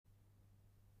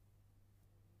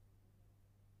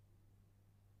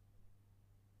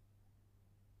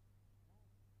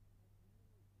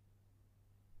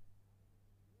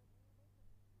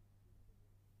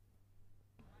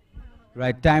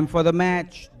Right time for the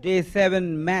match. Day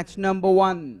 7, match number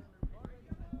 1.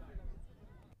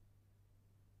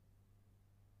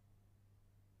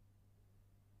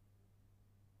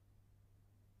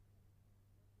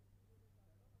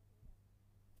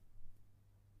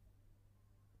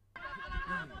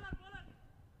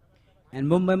 And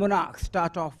Mumbai Monarchs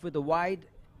start off with a wide.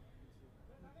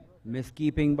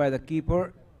 Miskeeping by the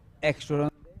keeper.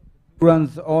 Extra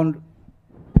runs on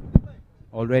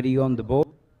already on the board.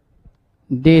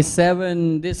 Day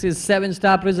 7, this is 7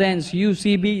 Star Presents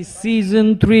UCB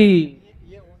Season 3.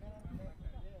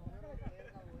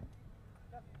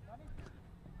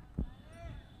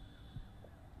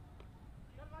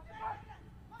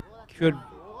 Should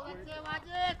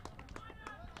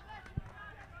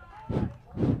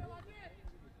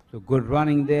so good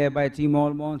running there by Team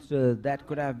All Monsters. That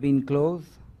could have been close.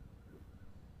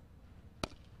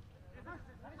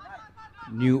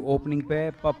 New opening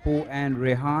pair, Pappu and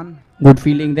Rehan. Good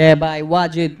fielding there by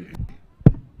Wajid.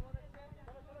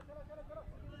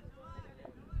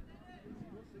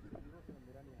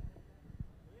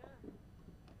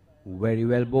 Very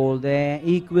well bowled there.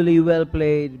 Equally well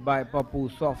played by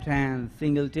Pappu. Soft hands.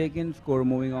 Single taken. Score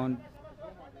moving on.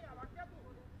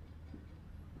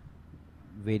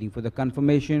 Waiting for the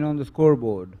confirmation on the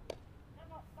scoreboard.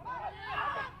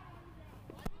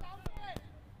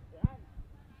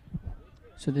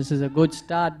 So this is a good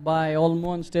start by All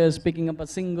Monsters, picking up a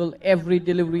single every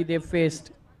delivery they faced.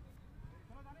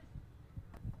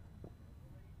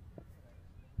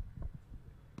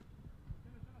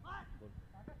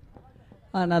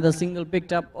 Another single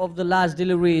picked up of the last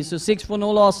delivery, so 6 for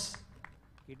no loss.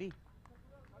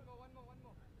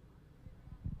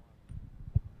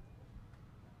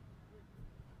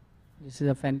 This is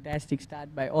a fantastic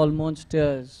start by All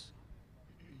Monsters.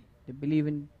 They believe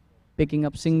in picking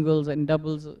up singles and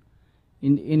doubles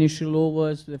in the initial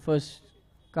overs, the first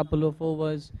couple of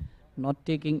overs, not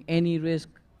taking any risk,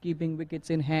 keeping wickets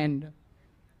in hand.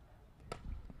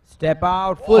 Step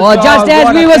out. Oh, just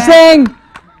as we were saying,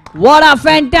 what a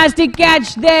fantastic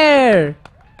catch there.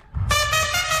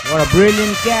 What a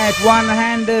brilliant catch.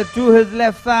 One-handed to his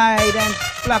left side and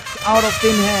plucked out of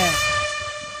thin air.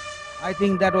 I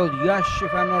think that was Yash,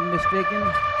 if I'm not mistaken.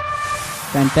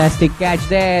 Fantastic catch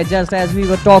there, just as we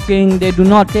were talking. They do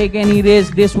not take any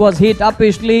risk. This was hit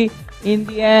uppishly in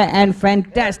the air and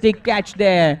fantastic catch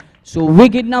there. So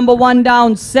wicket number 1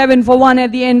 down, 7 for 1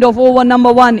 at the end of over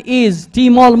number 1 is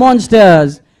Team All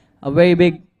Monsters. A very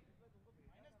big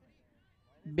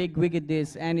wicket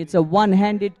this, and it's a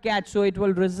one-handed catch, so it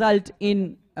will result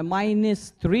in a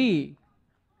 -3.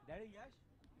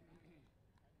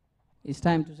 It's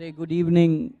time to say good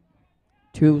evening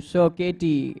to Sir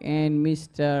Katie and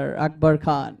Mr. Akbar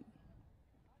Khan.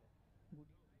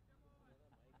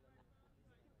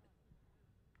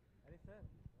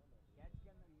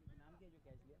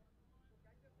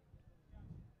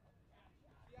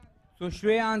 So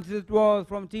Shreyans it was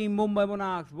from Team Mumbai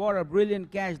Monarchs. What a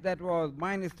brilliant catch that was.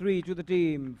 -3 to the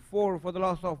team. 4 for the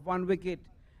loss of 1 wicket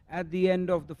at the end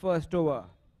of the first over.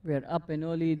 We're up and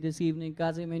early this evening,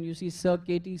 Kazim, and you see Sir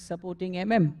Katie supporting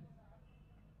MM.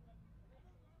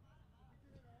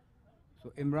 So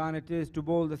Imran it is to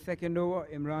bowl the second over.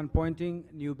 Imran pointing.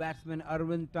 New batsman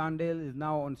Arvind Tandel is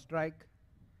now on strike.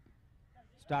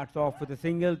 Starts off with a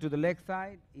single to the leg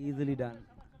side. Easily done.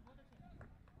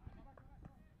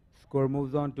 Score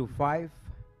moves on to 5.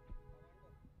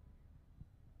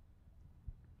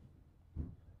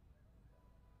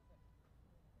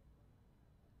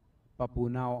 Pappu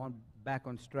now back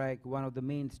on strike. One of the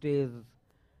mainstays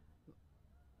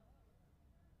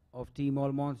of Team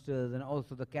All Monsters and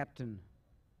also the captain.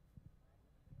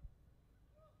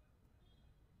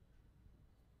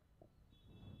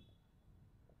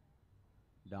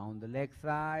 Down the leg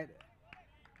side.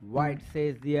 White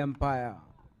says the umpire.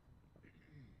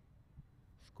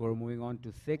 Score moving on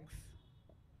to 6.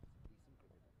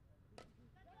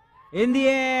 In the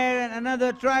air, and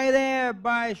another try there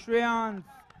by Shreyans.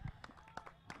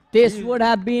 This would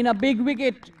have been a big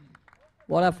wicket.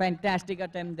 What a fantastic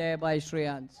attempt there by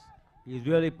Shreyans. He's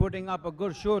really putting up a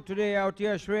good show today out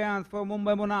here, Shreyans, for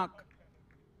Mumbai Monarch.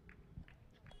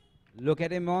 Look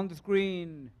at him on the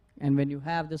screen. And when you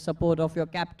have the support of your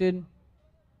captain,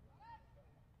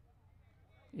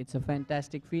 it's a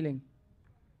fantastic feeling.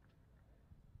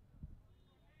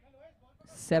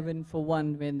 7 for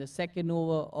 1 when the second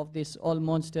over of this All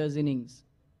Monsters innings.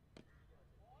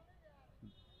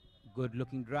 Good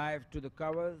looking drive to the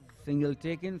covers. Single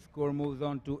taken. Score moves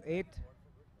on to 8.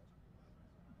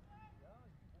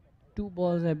 2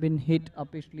 balls have been hit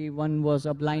uppishly. One was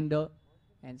a blinder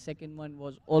And second one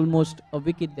was almost a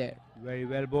wicket there. Very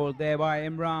well bowled there by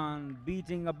Imran,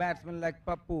 beating a batsman like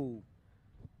Pappu.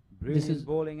 This Brilliant is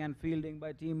bowling and fielding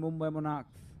by Team Mumbai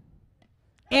Monarchs.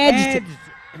 edged.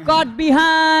 Caught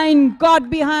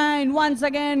behind once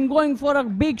again, going for a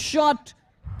big shot.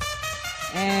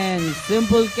 And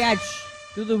simple catch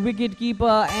to the wicket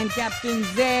keeper and Captain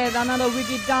Zaid. Another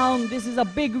wicket down. This is a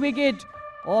big wicket.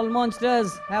 All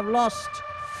monsters have lost.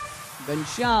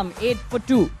 Ghanshyam 8 for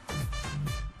 2.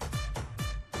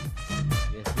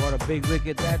 Yes, what a big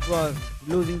wicket that was.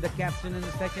 Losing the captain in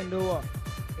the second over.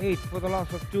 8 for the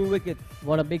loss of 2 wickets.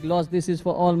 What a big loss this is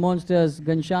for All Monsters.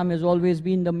 Ghanshyam has always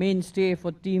been the mainstay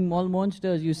for Team All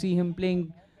Monsters. You see him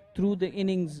playing through the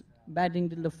innings, batting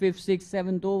till the 5th, 6th,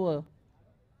 7th over.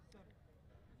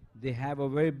 They have a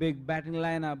very big batting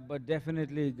lineup, but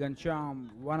definitely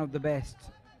Ghanshyam, one of the best.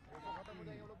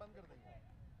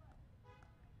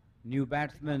 New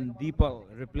batsman Deepal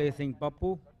replacing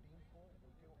Pappu.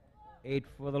 8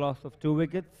 for the loss of 2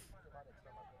 wickets.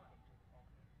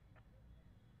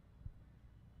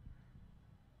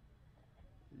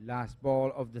 Last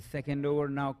ball of the second over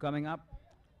now coming up.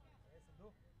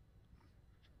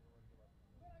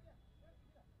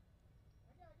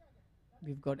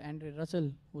 We've got Andre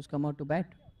Russell, who's come out to bat.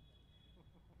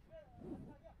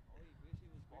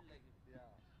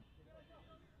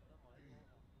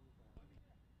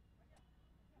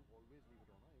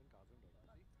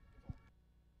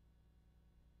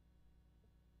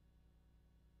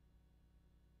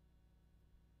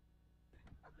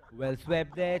 Well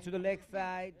swept there to the leg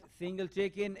side. Single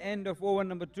taken, end of over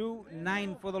number 2.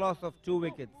 9 for the loss of 2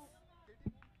 wickets.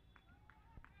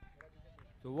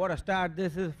 So what a start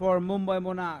this is for Mumbai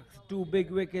Monarchs. 2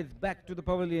 big wickets back to the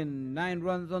pavilion. 9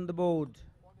 runs on the board.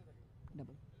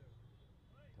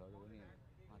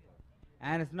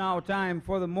 And it's now time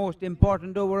for the most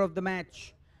important over of the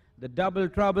match. The double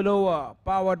trouble over,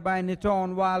 powered by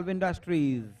Niton Valve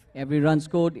Industries. Every run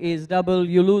scored is double.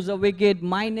 You lose a wicket,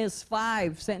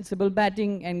 -5. Sensible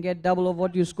batting and get double of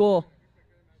what you score.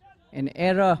 An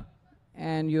error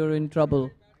and you're in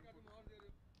trouble.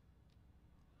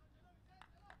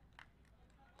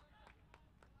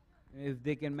 If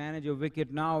they can manage a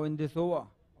wicket now in this over,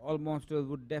 All Monsters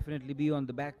would definitely be on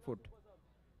the back foot.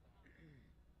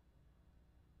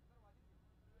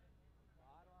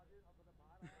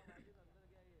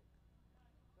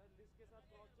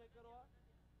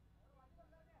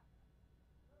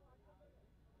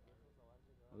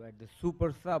 Where the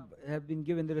super sub have been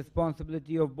given the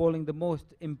responsibility of bowling the most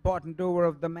important over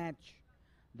of the match,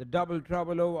 the double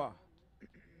trouble over,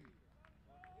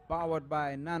 powered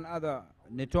by none other,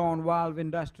 Niton Valve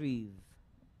Industries.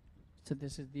 So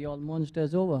this is the All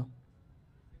Monsters over.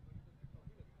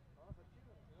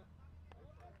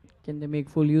 Can they make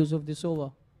full use of this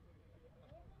over?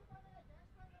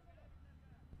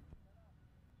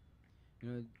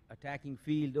 Attacking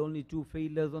field, only 2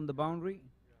 fielders on the boundary.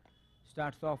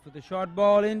 Starts off with a short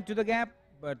ball into the gap,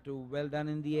 but well done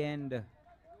in the end.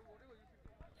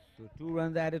 So 2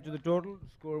 runs added to the total,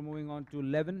 score moving on to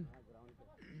 11.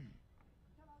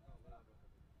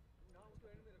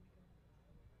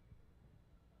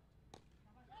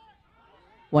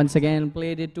 Once again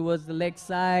played it towards the leg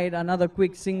side. Another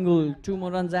quick single. 2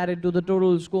 more runs added to the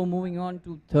total, score moving on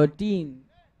to 13.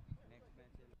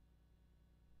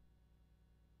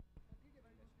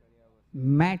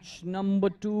 Match number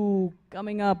 2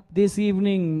 coming up this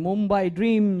evening. Mumbai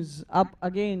Dreams up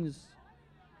against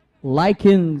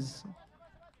Lichens.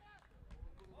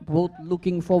 Both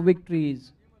looking for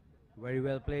victories. Very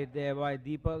well played there by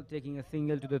Deepal, taking a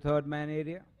single to the third man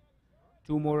area.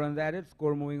 2 more runs added,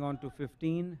 score moving on to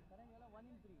 15.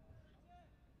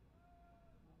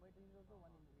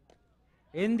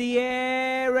 In the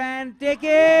air and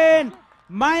taken,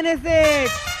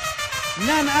 -8.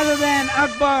 None other than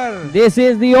Akbar. This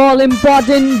is the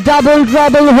all-important double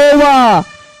trouble over.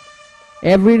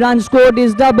 Every run scored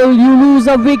is double. You lose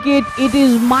a wicket, it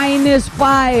is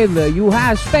 -5. You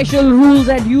have special rules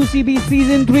at UCB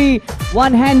Season 3.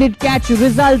 One-handed catch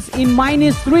results in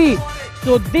 -3.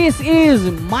 So this is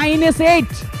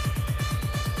 -8.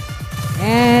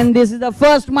 And this is the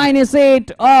first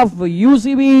 -8 of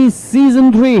UCB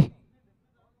Season 3.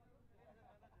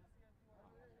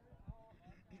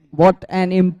 What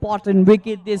an important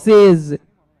wicket this is.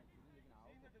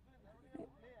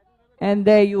 And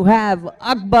there you have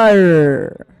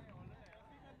Akbar.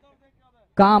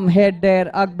 Calm head there,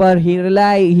 Akbar. He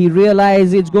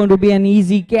realized it's going to be an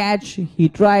easy catch. He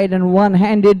tried and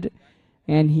one-handed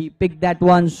and he picked that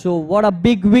one. So what a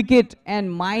big wicket,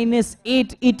 and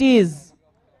 -8 it is.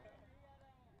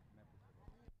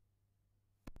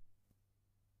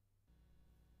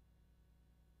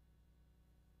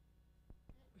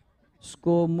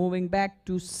 Score moving back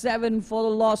to 7 for the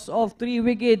loss of 3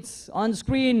 wickets. On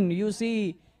screen, you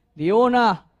see the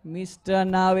owner, Mr.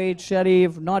 Nawaz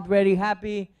Sharif, not very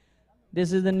happy.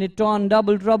 This is the Niton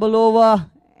double trouble over,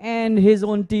 and his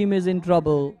own team is in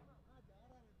trouble.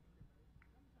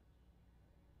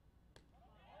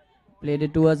 Played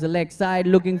it towards the leg side,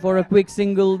 looking for a quick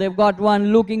single. They've got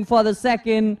one, looking for the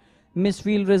second.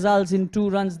 Misfield results in 2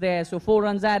 runs there, so 4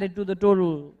 runs added to the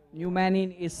total. New man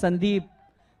in is Sandeep,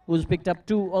 who's picked up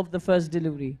 2 of the first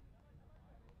delivery.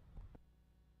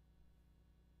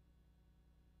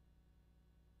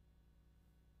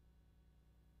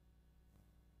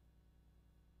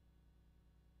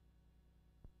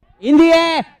 In the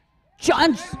air,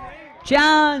 chance,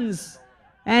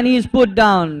 and he's put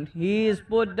down.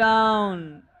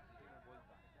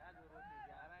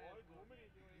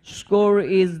 Score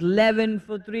is 11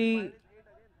 for 3.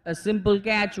 A simple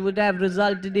catch would have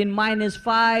resulted in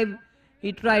 -5.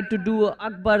 He tried to do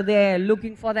Akbar there,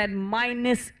 looking for that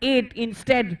 -8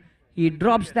 instead. He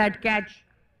drops that catch.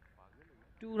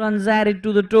 2 runs added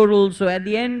to the total. So at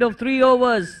the end of 3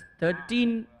 overs,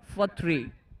 13 for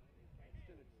 3.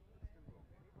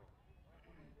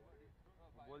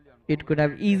 It could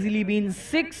have easily been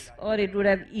 6, or it would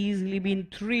have easily been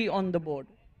 3 on the board.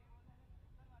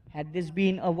 Had this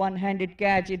been a one-handed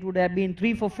catch, it would have been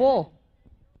 3 for 4.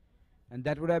 And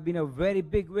that would have been a very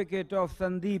big wicket of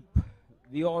Sandeep.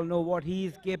 We all know what he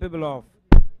is capable of.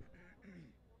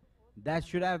 That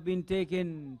should have been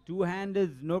taken.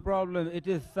 2-handers, no problem. It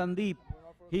is Sandeep.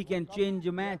 He can change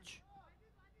a match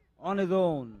on his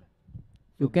own.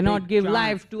 You cannot give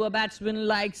life to a batsman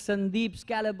like Sandeep's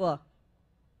caliber.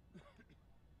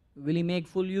 Will he make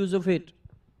full use of it?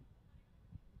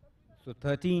 So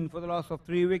 13 for the loss of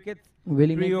 3 wickets. Will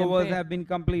he 3 overs have been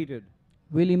completed.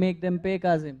 Will he make them pay,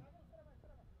 Kazim?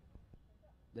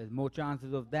 There's more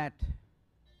chances of that.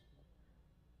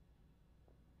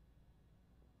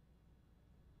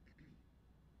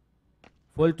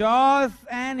 Full toss,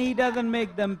 and he doesn't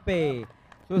make them pay.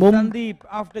 So Sandeep,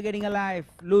 after getting a life,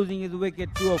 losing his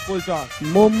wicket to a full toss.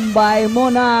 Mumbai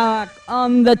Monarch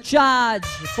on the charge.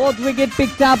 4th wicket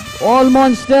picked up. All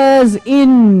monsters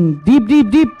in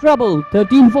deep trouble.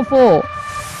 13 for 4.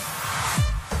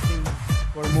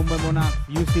 For Mumbai Monarchs,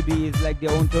 UCB is like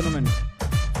their own tournament.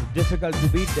 It's difficult to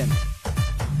beat them.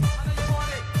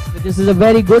 This is a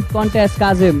very good contest,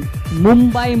 Kazim.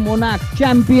 Mumbai Monarch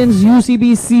champions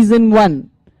UCB Season 1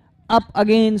 up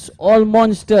against All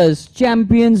Monsters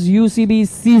champions UCB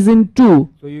Season 2.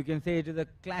 So you can say it is a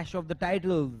clash of the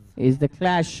titles. Is the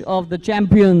clash of the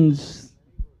champions.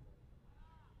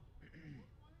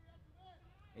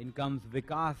 In comes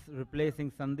Vikas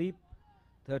replacing Sandeep.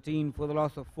 13 for the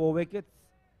loss of 4 wickets.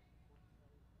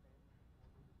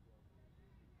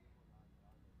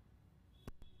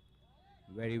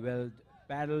 Very well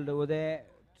paddled over there,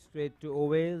 straight to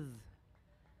Oways.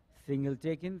 Single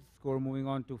taken, score moving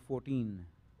on to 14.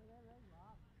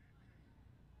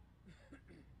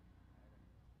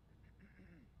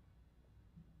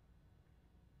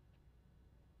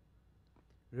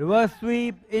 Reverse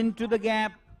sweep into the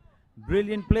gap.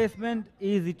 Brilliant placement,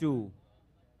 easy 2.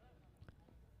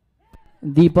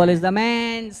 Deepal is the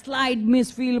man. Slight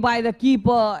misfield by the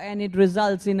keeper, and it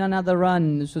results in another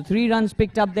run. So 3 runs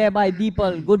picked up there by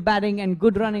Deepal. Good batting and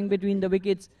good running between the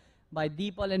wickets by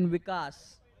Deepal and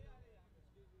Vikas.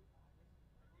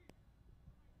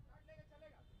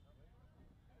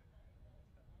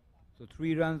 So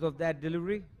 3 runs of that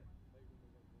delivery.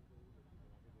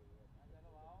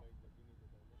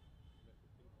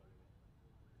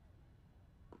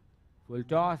 Full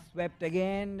toss, swept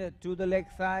again to the leg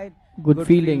side. Good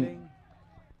fielding.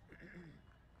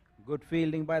 Good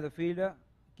fielding by the fielder,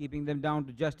 keeping them down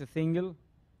to just a single.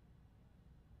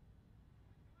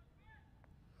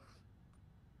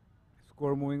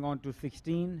 Score moving on to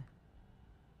 16.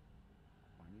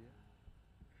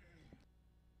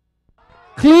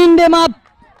 Cleaned him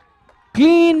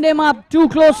up, too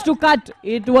close to cut.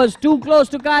 It was too close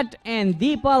to cut, and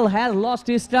Deepal has lost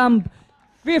his stump.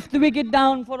 5th wicket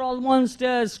down for All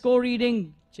Monsters. Score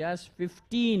reading just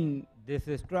 15. This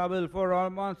is trouble for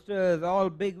All Monsters. All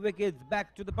big wickets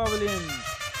back to the pavilion.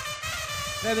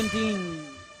 17.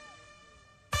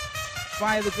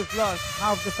 5 wickets lost.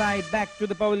 Half the side back to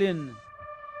the pavilion.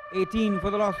 18 for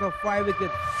the loss of 5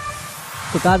 wickets.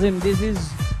 So Kazim, this is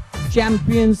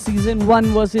Champions Season 1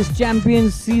 versus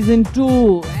Champions Season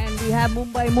 2. And we have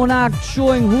Mumbai Monarch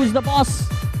showing who's the boss.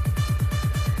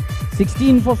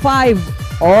 16 for 5.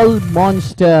 All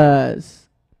Monsters.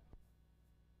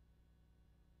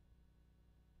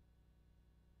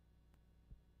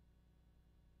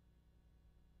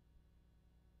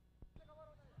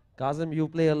 Kazim, you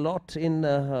play a lot in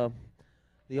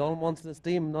the All Monsters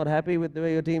team. Not happy with the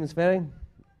way your team is faring?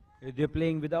 If they're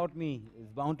playing without me,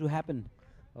 it's bound to happen.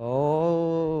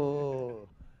 Oh,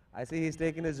 I see he's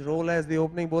taken his role as the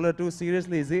opening bowler too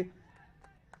seriously, is he?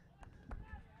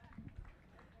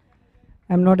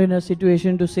 I'm not in a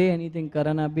situation to say anything,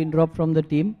 Karan. I've been dropped from the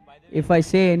team. If I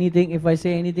say anything,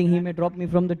 he may drop me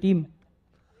from the team.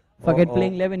 If I get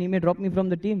playing 11, he may drop me from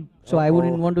the team. So I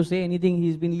wouldn't want to say anything.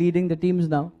 He's been leading the teams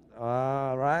now.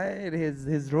 Right.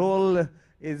 His role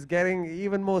is getting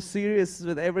even more serious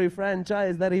with every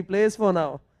franchise that he plays for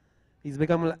now. He's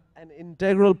become an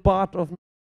integral part of,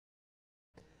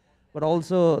 but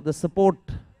also the support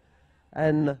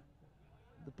and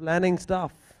the planning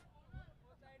staff.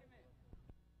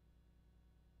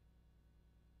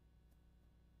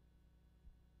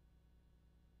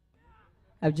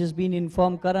 I've just been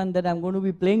informed, Karan, that I'm going to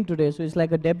be playing today. So it's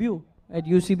like a debut at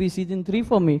UCB Season 3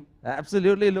 for me.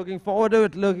 Absolutely. Looking forward to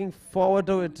it. Looking forward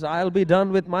to it. I'll be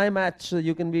done with my match. So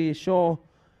you can be sure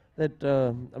that,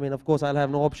 I mean, of course, I'll have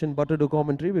no option but to do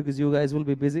commentary because you guys will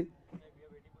be busy.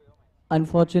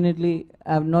 Unfortunately,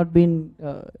 I've not been,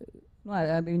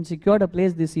 I've been secured a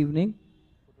place this evening.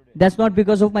 That's not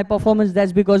because of my performance.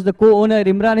 That's because the co-owner,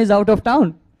 Imran, is out of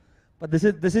town. But this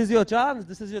is your chance.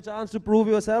 This is your chance to prove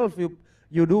yourself.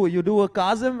 You do a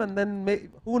Kazim, and then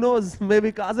who knows?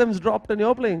 Maybe Kazim's dropped and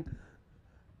you're playing.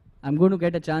 I'm going to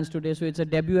get a chance today, so it's a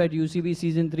debut at UCB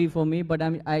Season 3 for me. But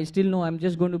I still know I'm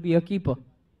just going to be a keeper.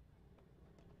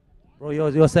 Bro,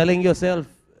 you're selling yourself.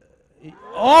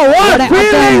 Oh, what a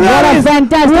feeling! what a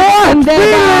fantastic What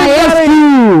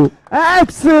feeling!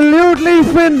 Absolutely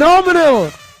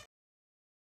phenomenal!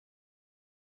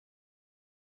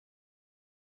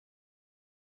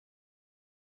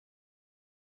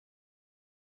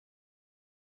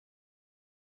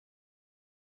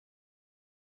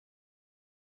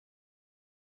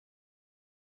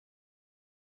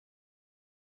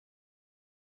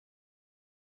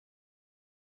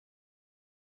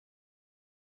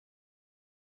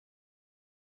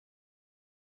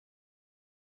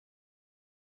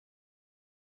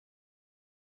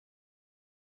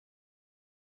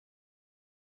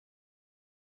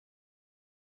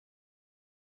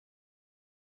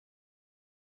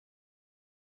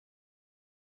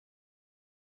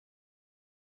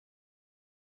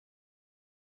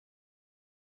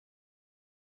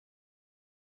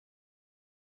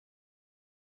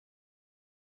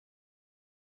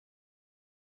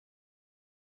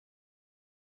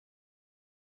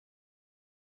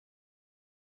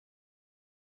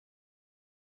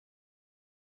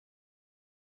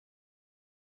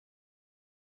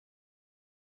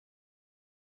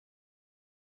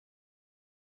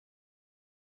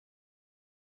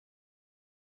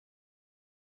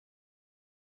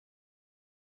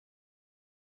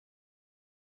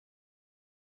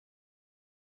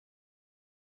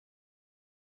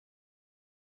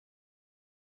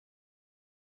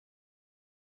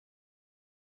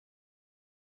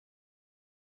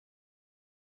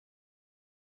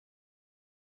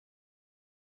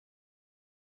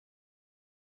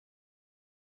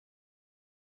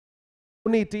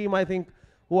 Only team, I think,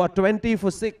 who are 20 for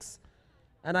 6,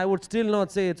 and I would still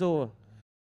not say it's over.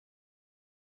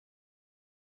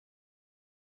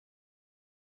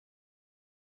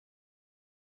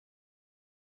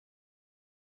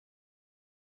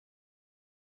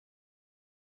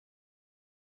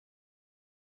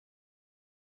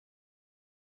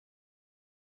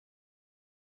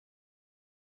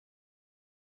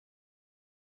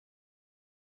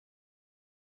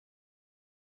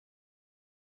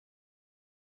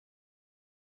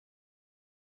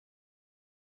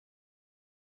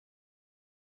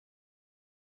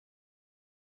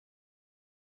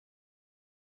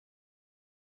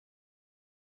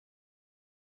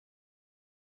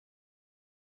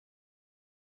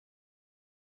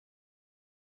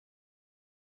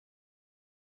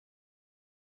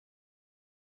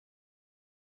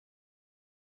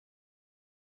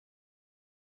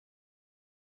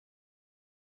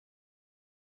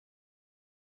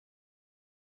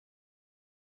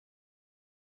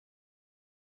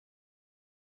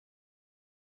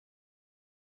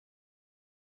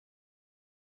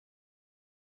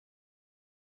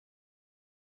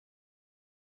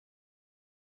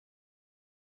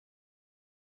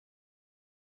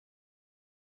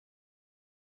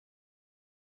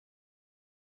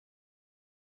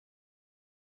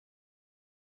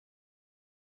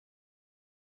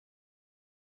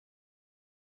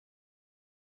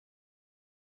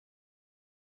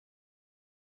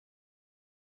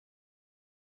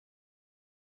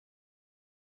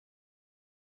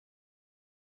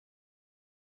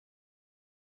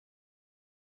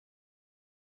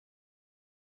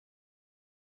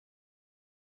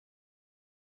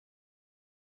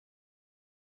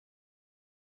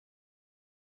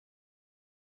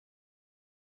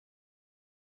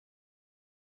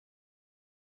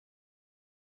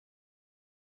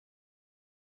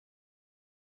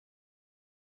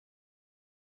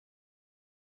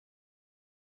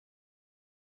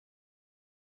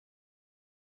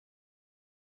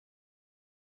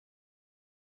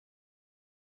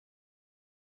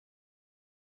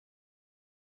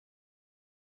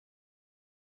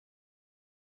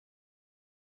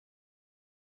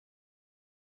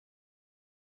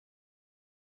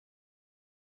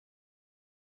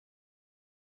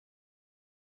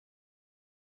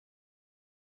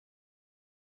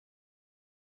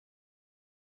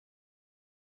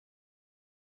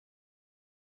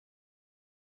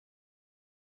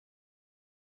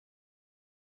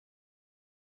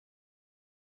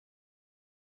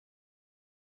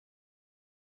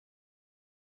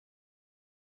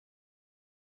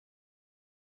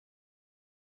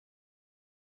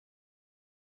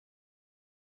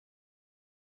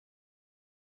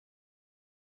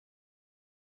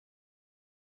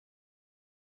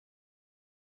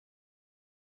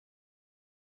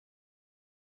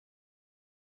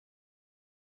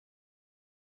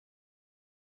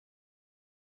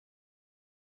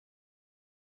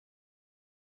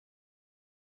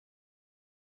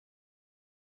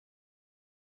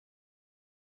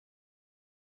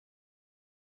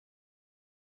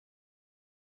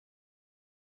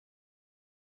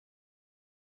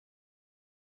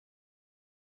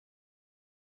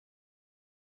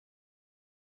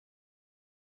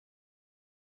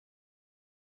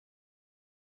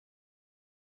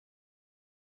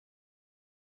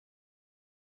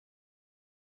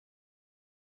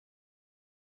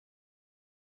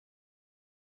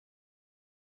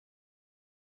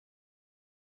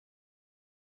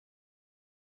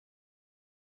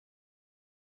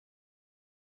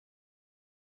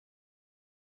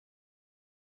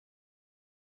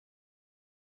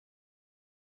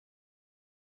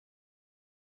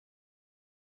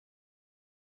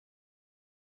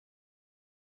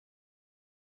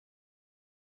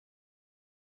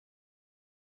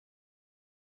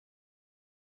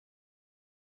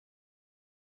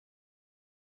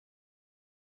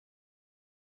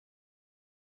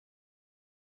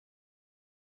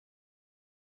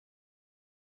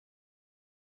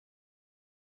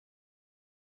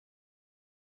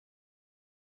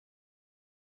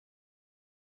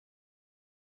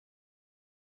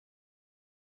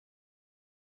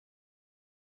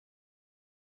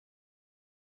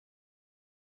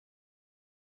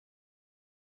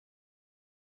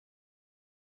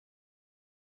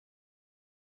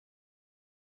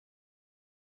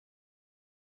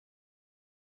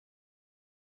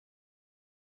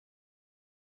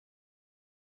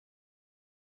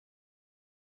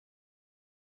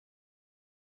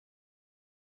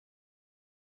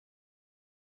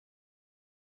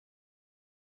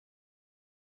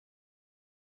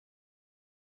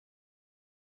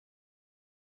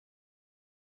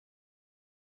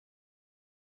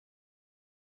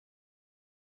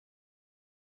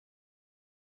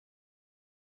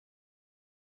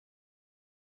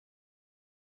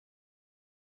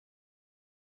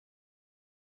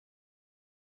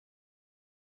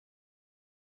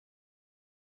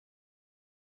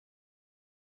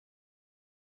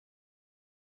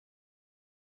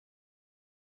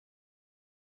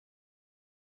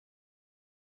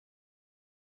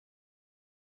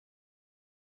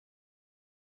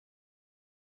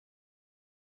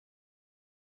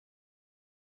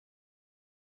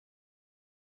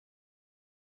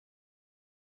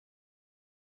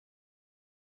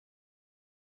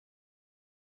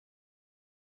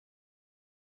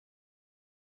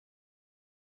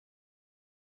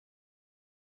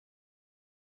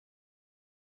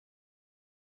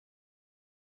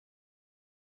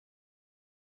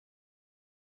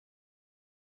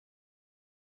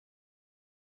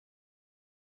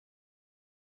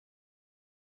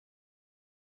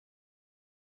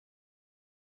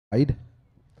 Wide.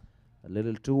 A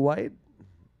little too wide.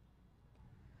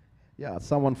 Yeah,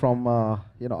 someone from,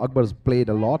 Akbar's played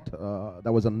a lot.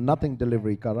 That was a nothing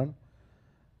delivery, Karan.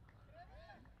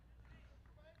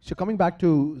 So coming back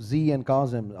to Z and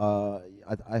Kazim,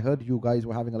 I heard you guys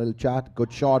were having a little chat.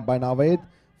 Good shot by Naved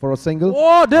for a single.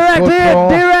 Oh, direct Good hit, throw.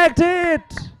 direct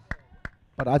hit.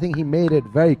 But I think he made it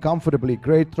very comfortably.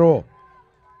 Great throw.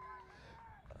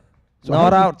 So I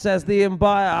Not heard you- out, says the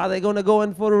umpire. Are they going to go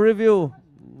in for a review?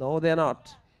 No, they're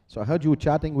not. So I heard you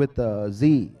chatting with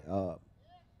Z.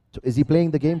 So is he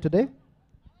playing the game today?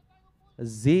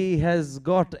 Z has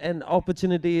got an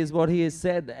opportunity, is what he has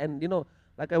said. And,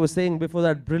 like I was saying before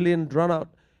that brilliant run out,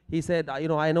 he said,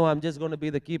 I know I'm just going to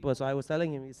be the keeper. So I was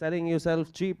telling him, he's selling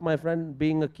yourself cheap, my friend.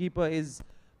 Being a keeper is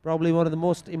probably one of the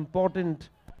most important,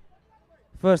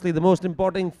 firstly, the most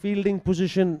important fielding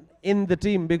position in the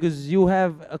team, because you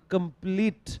have a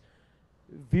complete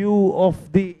view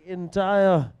of the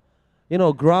entire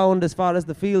ground as far as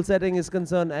the field setting is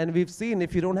concerned. And we've seen,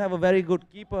 if you don't have a very good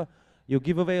keeper, you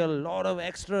give away a lot of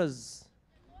extras.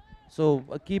 So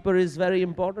a keeper is very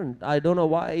important. I don't know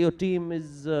why your team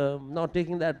is not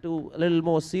taking that a little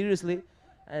more seriously.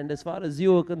 And as far as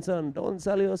you are concerned, don't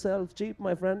sell yourself cheap,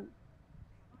 my friend.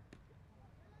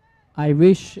 I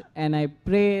wish and I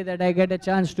pray that I get a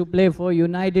chance to play for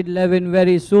United 11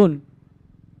 very soon.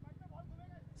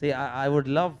 See, I would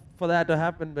love for that to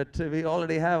happen, but we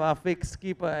already have our fixed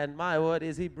keeper, and my word,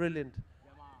 is he brilliant.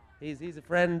 He's a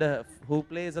friend who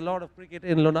plays a lot of cricket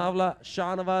in Lonavala.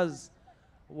 Shahnawaz,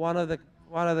 one of the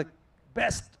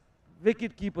best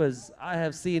wicket keepers I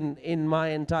have seen in my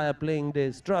entire playing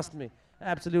days. Trust me,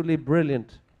 absolutely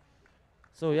brilliant.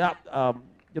 So yeah,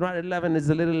 United 11 is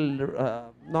a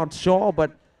little not sure, but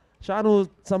Shanu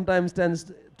sometimes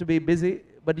tends to be busy.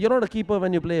 But you're not a keeper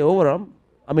when you play overarm.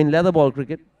 I mean leather ball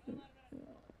cricket.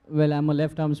 Well, I'm a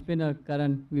left-arm spinner,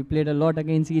 Karan. We played a lot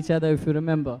against each other, if you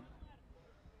remember.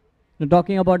 Now,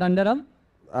 talking about underarm,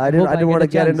 I didn't want to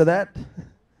get into that.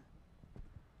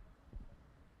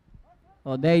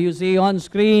 oh, there you see on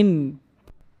screen.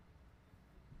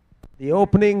 The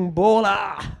opening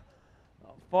bowler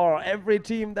for every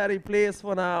team that he plays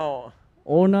for now.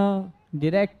 Owner,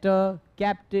 director,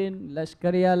 captain,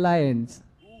 Lashkaria Lions.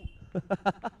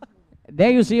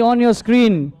 There you see on your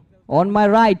screen, on my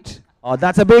right. Oh,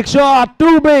 that's a big shot.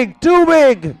 Too big, too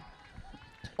big.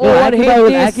 Oh, No, what hit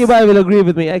this? Akibai will agree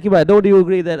with me. Akibai, don't you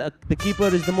agree that the keeper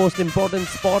is the most important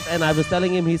spot? And I was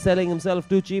telling him he's selling himself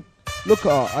too cheap. Look,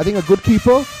 I think a good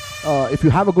keeper, if you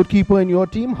have a good keeper in your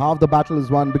team, half the battle is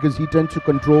won, because he tends to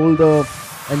control the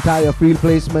entire field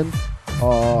placement.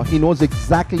 He knows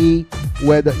exactly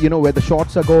where the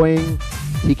shots are going.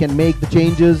 He can make the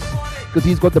changes because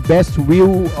he's got the best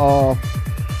view.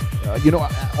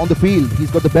 On the field,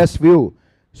 he's got the best view.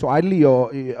 So ideally,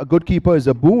 a good keeper is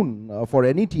a boon for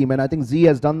any team, and I think Z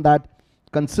has done that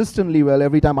consistently well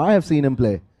every time I have seen him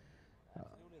play.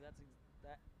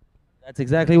 That's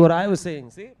exactly what I was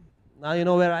saying. See, now you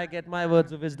know where I get my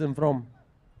words of wisdom from.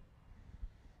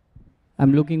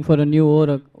 I'm looking for a new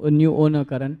owner,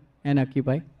 Karan and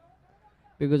Akibai,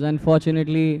 because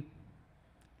unfortunately,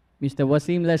 Mr.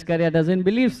 Wasim Lashkaria doesn't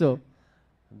believe so.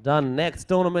 Done. Next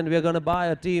tournament, we're going to buy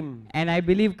a team. And I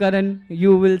believe, Karan,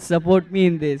 you will support me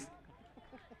in this.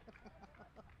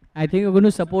 I think you're going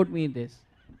to support me in this.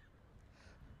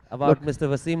 About Mr.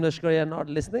 Wasim Lashkaria not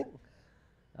listening?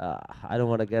 I don't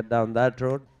want to get down that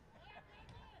road.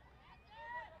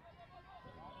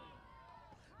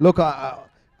 Look,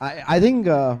 I think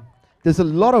there's a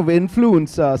lot of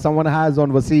influence someone has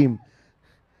on Wasim.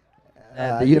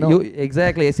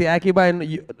 Exactly. See,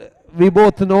 Akibai, we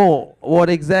both know what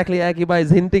exactly Akibai is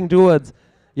hinting towards.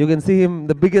 You can see him,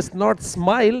 the biggest, not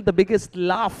smile, the biggest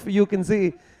laugh you can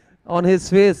see on his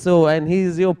face. So, and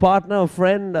he's your partner,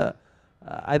 friend.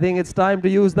 I think it's time to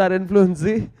use that influence,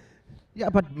 see? Yeah,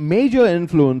 but major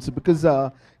influence, because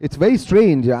it's very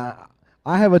strange. I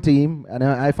have a team, and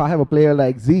if I have a player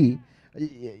like Z,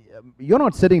 you're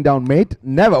not sitting down, mate.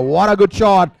 Never. What a good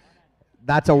shot.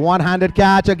 That's a one-handed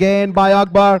catch again by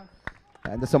Akbar.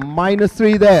 And there's a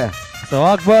 -3 there. So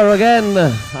Akbar again,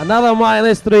 another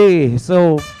 -3.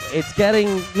 So it's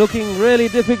looking really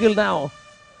difficult now.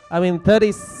 I mean,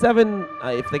 37,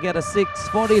 if they get a 6,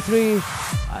 43,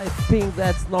 I think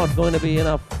that's not going to be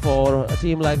enough for a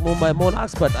team like Mumbai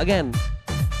Monarchs. But again,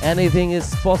 anything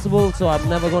is possible, so I'm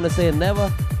never going to say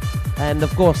never. And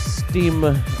of course, team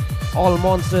All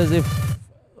Monsters,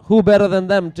 who better than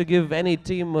them to give any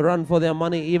team a run for their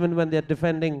money, even when they're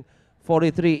defending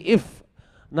 43, if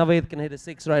Naved can hit a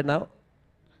 6 right now.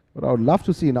 But I would love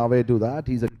to see Naved do that.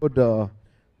 He's a good,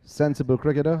 sensible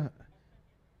cricketer.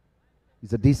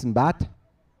 He's a decent bat.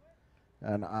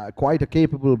 and quite a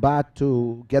capable bat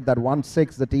to get that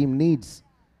 1-6 the team needs.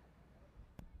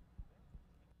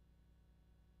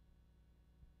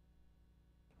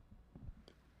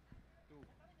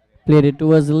 Played it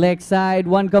towards the leg side.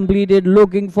 One completed,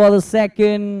 looking for the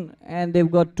second, and they've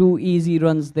got 2 easy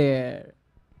runs there.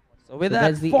 So with So that,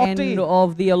 that's the 40. end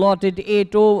of the allotted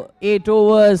 8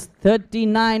 overs.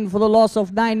 39 for the loss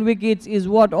of 9 wickets is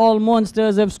what all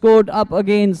Monsters have scored up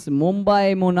against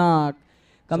Mumbai Monarch.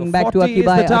 Coming So back to 40 is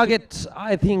Akibai. the target.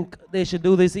 I think they should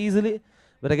do this easily.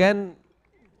 But again,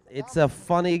 it's a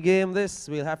funny game this.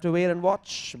 We'll have to wait and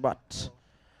watch. But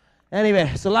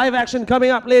anyway, so live action coming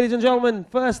up, ladies and gentlemen.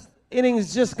 First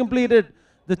innings just completed.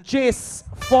 The chase,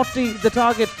 40 the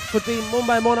target for Team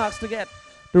Mumbai Monarchs to get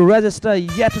to register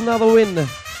yet another win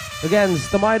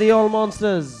against the mighty All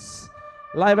Monsters.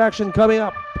 Live action coming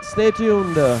up. Stay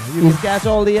tuned. You can catch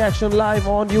all the action live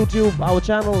on YouTube, our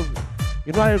channel,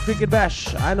 United Cricket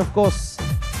Bash, and of course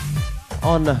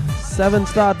on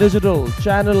 7-Star Digital,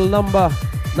 channel number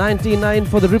 99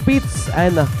 for the repeats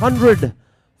and 100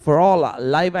 for all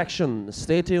live action.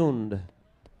 Stay tuned.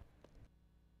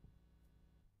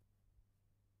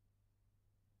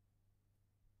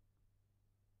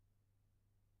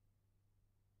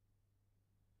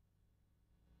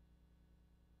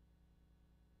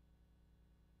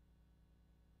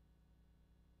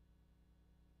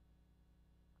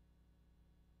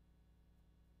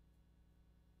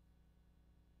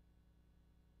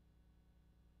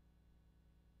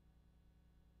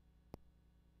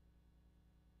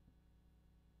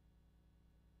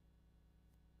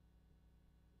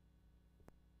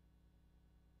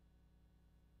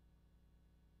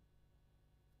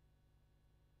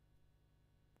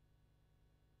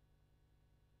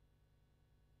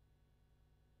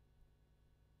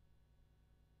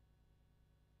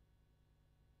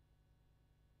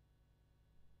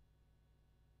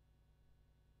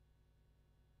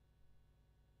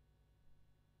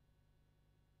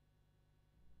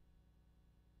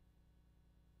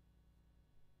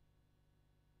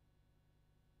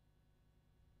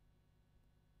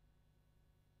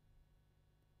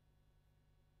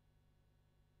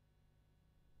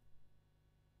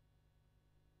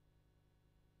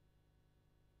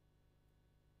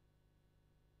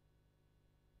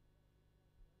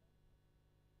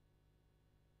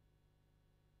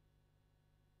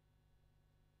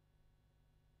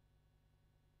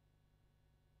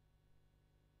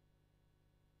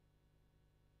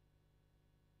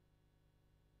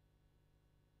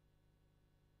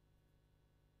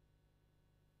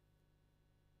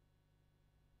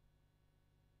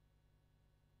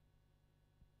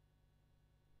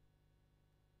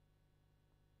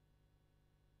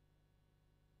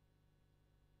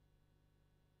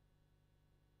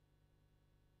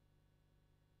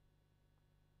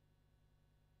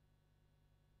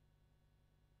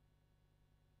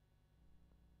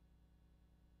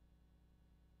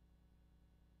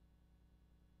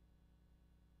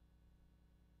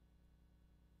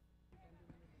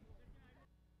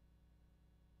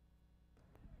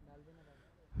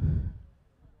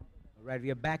 Right,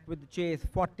 we are back with the chase.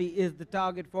 40 is the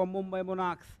target for Mumbai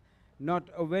Monarchs. Not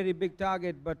a very big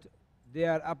target, but they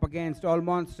are up against All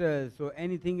Monsters, so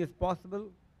anything is possible.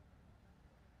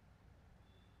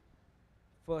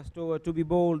 First over to be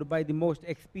bowled by the most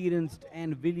experienced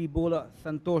and willy bowler,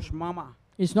 Santosh Mama.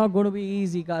 It's not going to be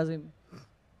easy, Kazim.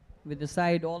 With the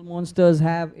side all Monsters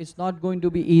have, it's not going to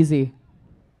be easy.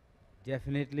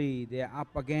 Definitely, they are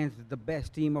up against the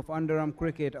best team of underarm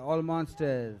cricket, All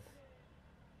Monsters.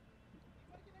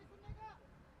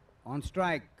 On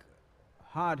strike,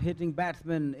 hard-hitting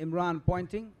batsman Imran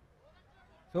pointing.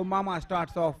 So Mama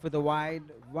starts off with a wide,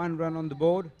 1 run on the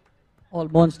board. All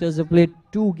Monsters have played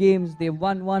 2 games. They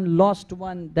won 1, lost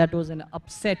 1. That was an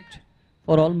upset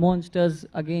for All Monsters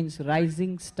against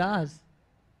Rising Stars.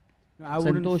 No, I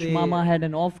wouldn't Santosh say- Mama had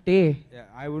an off day. Yeah,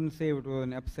 I wouldn't say it was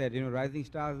an upset. You know, Rising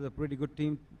Stars is a pretty good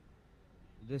team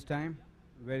this time.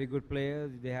 Very good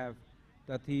players. They have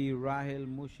Tathi, Rahil,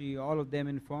 Mushi, all of them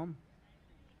in form.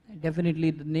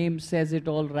 Definitely the name says it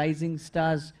all, Rising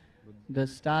Stars. The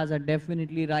stars are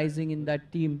definitely rising in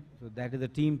that team. So that is a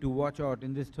team to watch out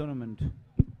in this tournament.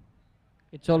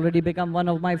 It's already become one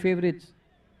of my favorites.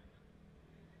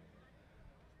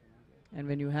 And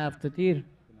when you have Tatir,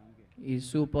 he's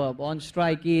superb. On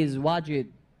strike is Wajid.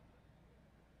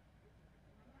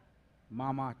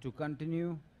 Mama to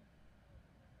continue.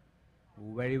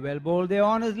 Very well bowled there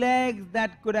on his legs.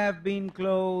 That could have been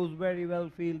close. Very well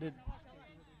fielded.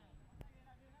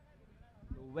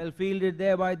 Well fielded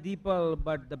there by Deepal,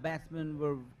 but the batsmen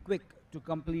were quick to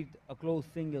complete a close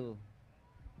single.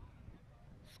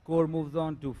 Score moves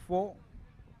on to 4.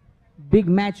 Big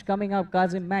match coming up,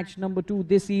 Kazim. Match number 2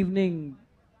 this evening.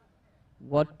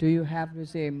 What do you have to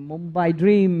say? Mumbai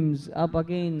Dreams up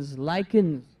against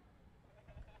Lycans.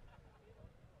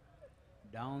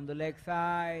 Down the leg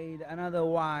side, another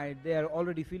wide. They are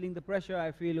already feeling the pressure,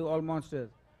 I feel, all monsters.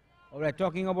 All right,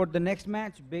 talking about the next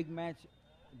match, big match,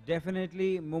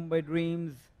 definitely Mumbai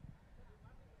Dreams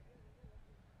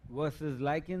versus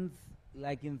Lycans.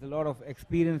 Lycans, a lot of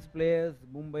experienced players.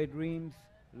 Mumbai Dreams,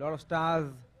 a lot of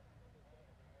stars.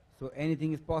 So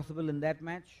anything is possible in that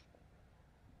match.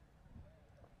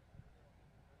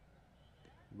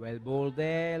 Well bowled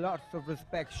there, lots of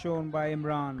respect shown by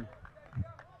Imran.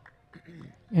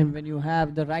 And when you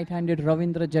have the right-handed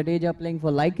Ravindra Jadeja playing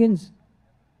for Lycans,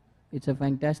 it's a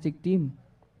fantastic team.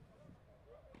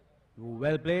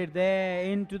 Well played there,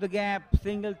 into the gap,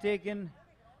 single taken,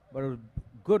 but a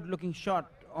good looking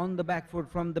shot on the back foot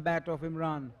from the bat of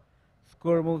Imran.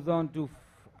 Score moves on to,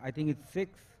 I think it's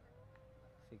 6.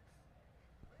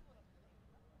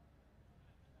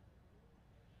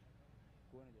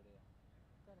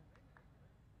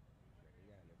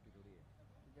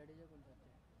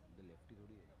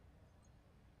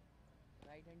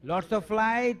 Lots of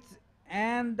flights,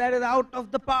 and that is out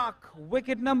of the park.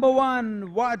 Wicket number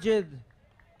 1, Wajid.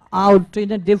 Out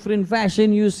in a different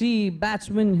fashion, you see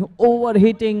batsman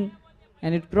overhitting,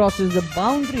 and it crosses the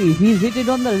boundary. He's hit it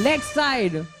on the leg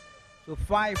side. So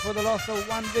 5 for the loss of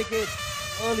 1 wicket.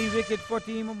 Early wicket for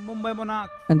team of Mumbai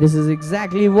Monarchs. And this is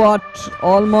exactly what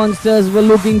all monsters were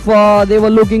looking for. They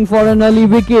were looking for an early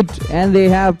wicket, and they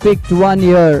have picked one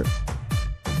here.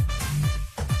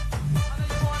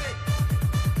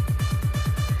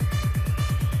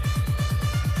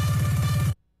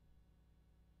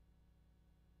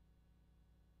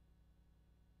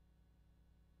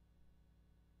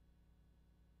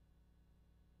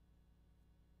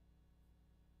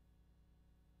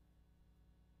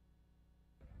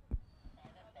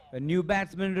 A new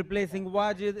batsman replacing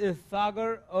Wajid is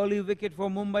Sagar. Early wicket for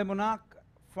Mumbai Monarch.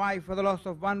 5 for the loss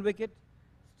of 1 wicket.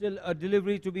 Still a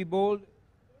delivery to be bowled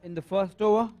in the first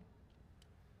over.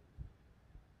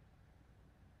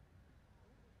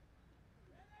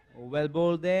 Well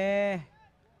bowled there.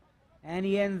 And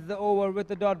he ends the over with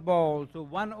a dot ball. So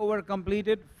 1 over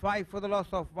completed. 5 for the loss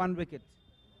of 1 wicket.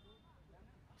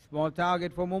 Small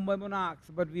target for Mumbai Monarchs,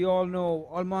 but we all know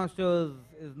All Monsters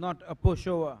is not a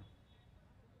pushover.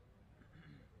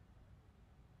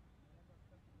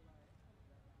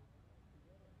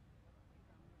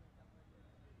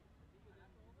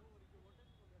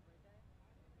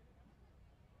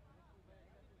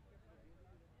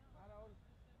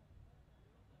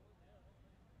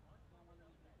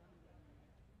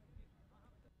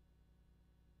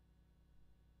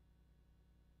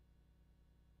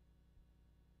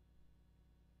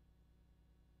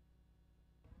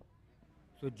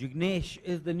 So Jignesh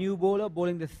is the new bowler,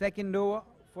 bowling the second over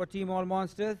for Team All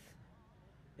Monsters.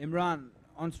 Imran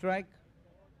on strike.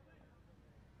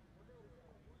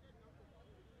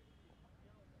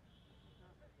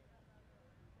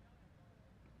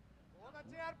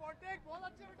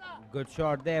 Good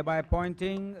shot there by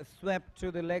Pointing, swept to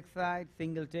the leg side,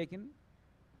 single taken.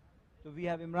 So we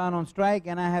have Imran on strike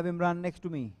and I have Imran next to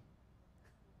me.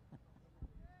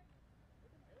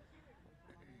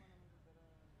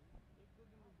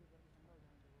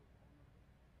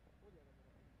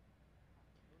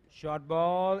 Short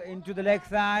ball into the leg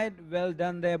side, well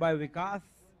done there by Vikas.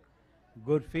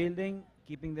 Good fielding,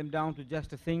 keeping them down to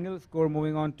just a single. Score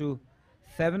moving on to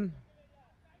 7.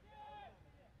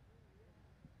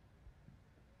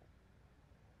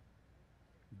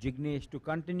 Jignesh to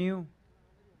continue.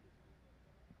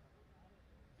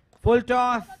 Full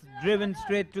toss, driven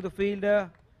straight to the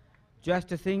fielder.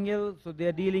 Just a single, so they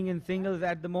are dealing in singles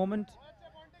at the moment.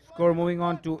 Score moving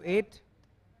on to 8.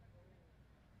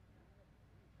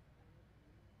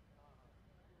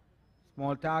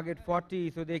 Small target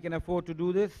 40, so they can afford to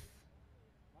do this.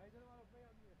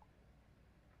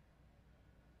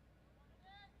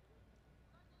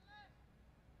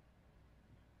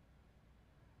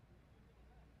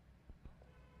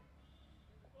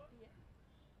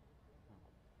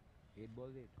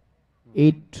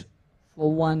 Eight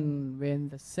for 1 when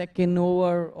the second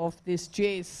over of this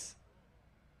chase.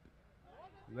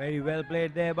 Very well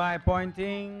played there by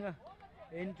Pointing.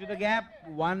 Into the gap,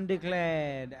 1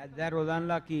 declared. That was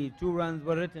unlucky. 2 runs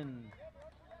were written.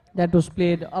 That was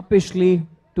played uppishly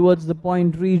towards the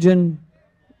point region.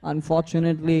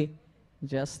 Unfortunately,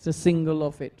 just a single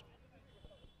of it.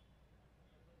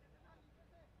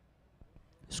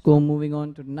 Score moving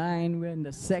on to 9. We're in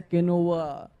the second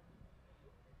over.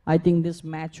 I think this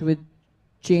match will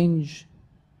change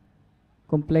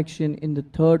complexion in the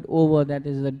third over, that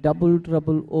is the double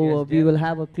trouble over. We Jeff. will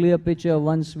have a clear picture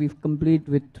once we complete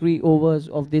with 3 overs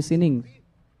of this innings.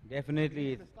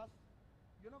 Definitely.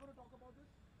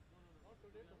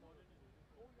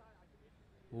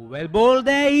 Well bowled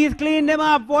there. He's cleaned him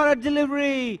up. What a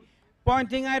delivery.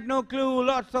 Pointing at no clue.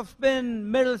 Lots of spin.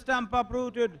 Middle stump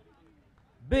uprooted.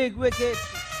 Big wicket.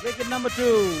 Wicket number 2.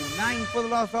 9 for the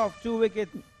loss of 2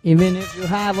 wickets. Even if you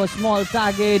have a small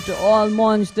target, all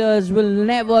monsters will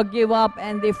never give up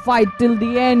and they fight till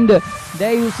the end.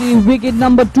 There you see wicket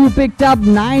number 2 picked up.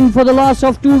 9 for the loss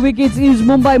of 2 wickets is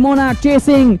Mumbai Monarch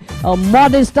chasing a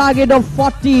modest target of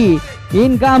 40.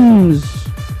 In comes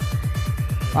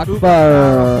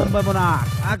Akbar. Mumbai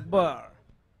Monarch. Akbar.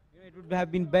 It would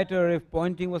have been better if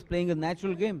Pointing was playing a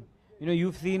natural game.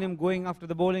 You've seen him going after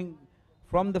the bowling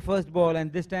from the first ball,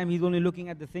 and this time he's only looking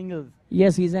at the singles.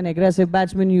 Yes, he's an aggressive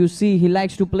batsman. You see, he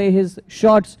likes to play his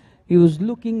shots. He was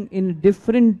looking in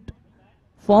different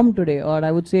form today, or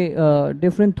I would say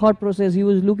different thought process. He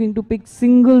was looking to pick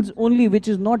singles only, which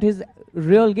is not his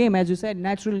real game, as you said,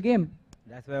 natural game.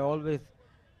 That's why I always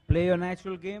play your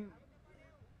natural game.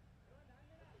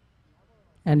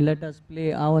 And let us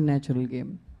play our natural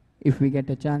game, if we get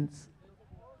a chance.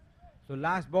 So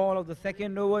last ball of the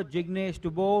second over, Jignesh to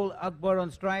bowl, Akbar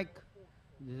on strike.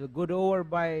 This is a good over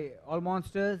by all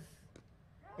monsters.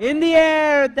 In the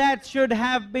air, that should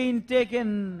have been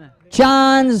taken.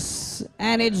 Chance,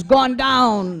 and it's gone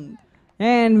down.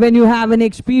 And when you have an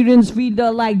experienced fielder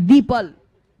like Deepal,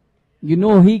 you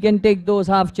know he can take those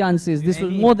half chances. This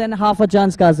was more than half a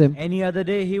chance, Kazim. Any other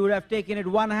day, he would have taken it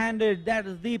one-handed. That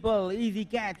is Deepal, easy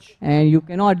catch. And you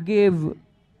cannot give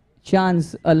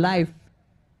chance a life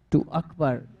to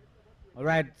Akbar. All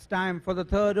right, it's time for the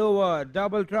third over.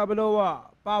 Double trouble over,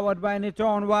 powered by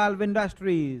Niton Valve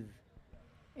Industries.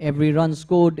 Every run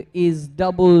scored is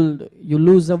doubled. You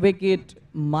lose a wicket,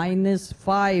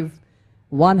 -5.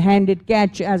 One-handed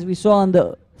catch, as we saw in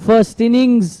the first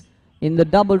innings. In the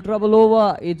double trouble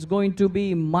over, it's going to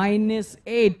be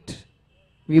 -8.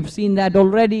 We've seen that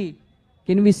already.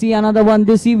 Can we see another one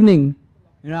this evening?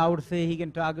 I would say he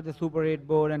can target the Super 8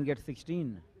 board and get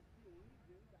 16.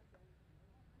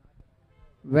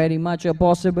 Very much a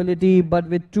possibility, but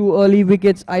with 2 early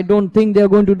wickets, I don't think they're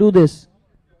going to do this.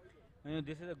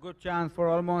 This is a good chance for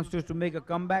all monsters to make a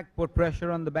comeback, put pressure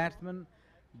on the batsman,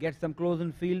 get some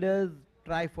close-in fielders,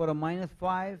 try for a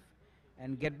 -5,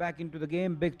 and get back into the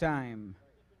game big time.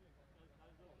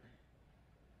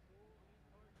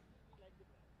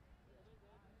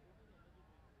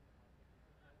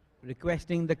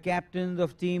 Requesting the captains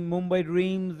of team Mumbai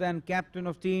Dreams and captain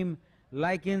of team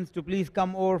Lycans to please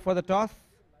come over for the toss.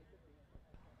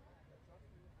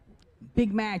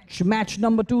 Big match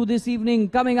number 2 this evening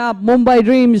coming up. Mumbai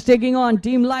Dreams taking on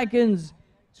Team Lycans.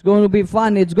 It's going to be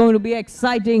fun, it's going to be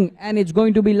exciting, and it's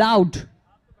going to be loud.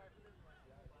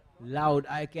 Loud,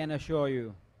 I can assure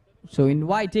you. So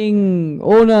inviting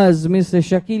owners, Mr.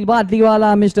 Shakil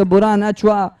Batliwala, Mr. Buran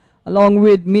Achwa, along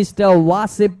with Mr.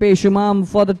 Wasip Peshumam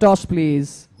for the toss,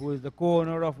 please. Who is the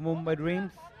co-owner of Mumbai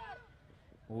Dreams.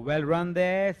 Well run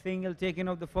there, single taken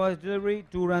of the first delivery,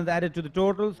 2 runs added to the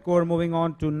total, score moving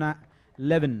on to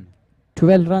 11.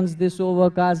 12 runs this over,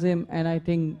 Kazim, and I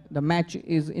think the match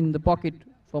is in the pocket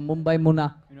for Mumbai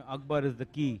Monarch. Akbar is the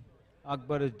key.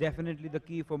 Akbar is definitely the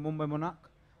key for Mumbai Monarch.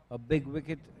 A big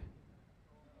wicket,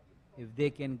 if they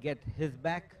can get his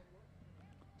back.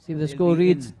 See, if the score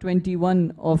reads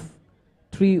 21 of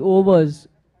 3 overs,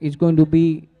 it's going to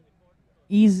be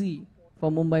easy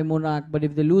for Mumbai Monarch. But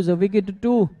if they lose a wicket or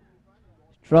 2,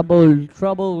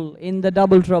 trouble in the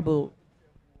double trouble.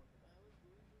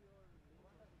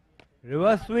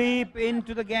 Reverse sweep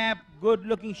into the gap, good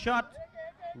looking shot.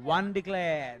 1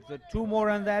 declared. So 2 more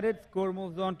runs added, score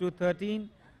moves on to 13.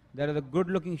 That is a good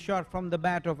looking shot from the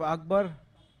bat of Akbar.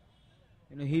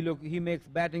 He makes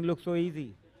batting look so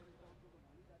easy.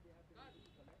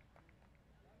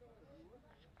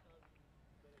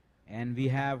 And we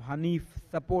have Hanif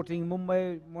supporting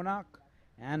Mumbai Monarch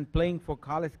and playing for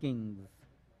Khalis Kings.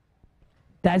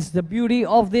 That's the beauty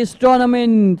of this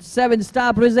tournament. 7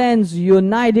 Star presents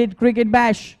United Cricket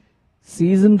Bash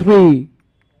Season 3.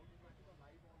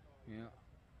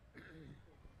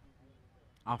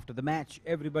 After the match,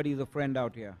 everybody is a friend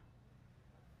out here.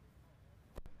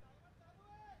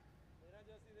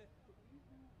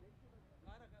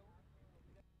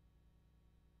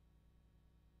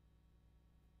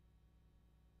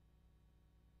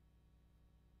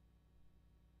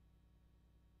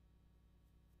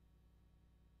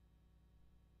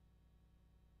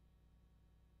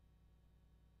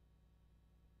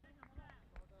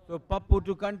 So Pappu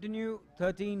to continue,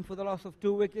 13 for the loss of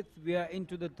 2 wickets. We are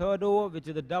into the third over, which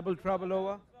is the double trouble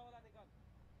over.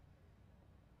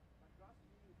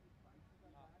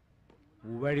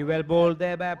 Very well bowled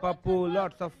there by Pappu,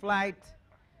 lots of flight,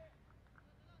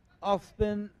 off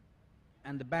spin,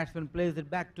 and the batsman plays it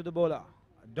back to the bowler.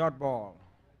 A dot ball.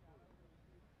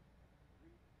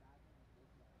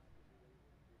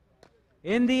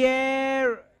 In the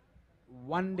air,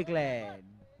 one declared.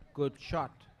 Good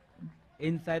shot.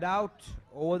 Inside out,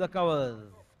 over the covers.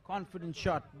 Confident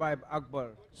shot by Akbar.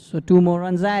 So 2 more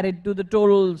runs added to the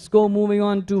total. Score moving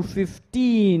on to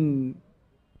 15.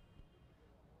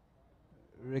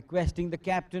 Requesting the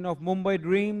captain of Mumbai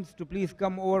Dreams to please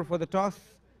come over for the toss,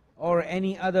 or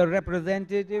any other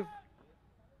representative.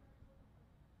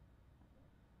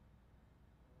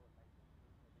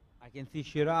 I can see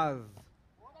Shiraz.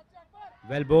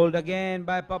 Well bowled again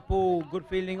by Pappu. Good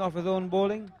fielding of his own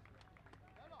bowling.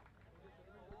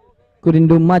 Couldn't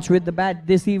do much with the bat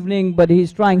this evening, but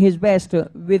he's trying his best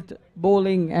with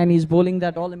bowling, and he's bowling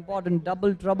that all-important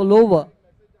double trouble over.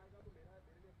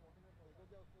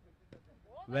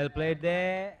 Well played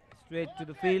there. Straight to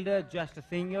the fielder. Just a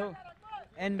single.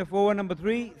 End of over number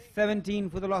 3.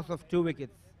 17 for the loss of 2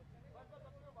 wickets.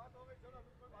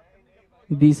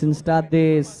 Decent start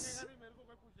this.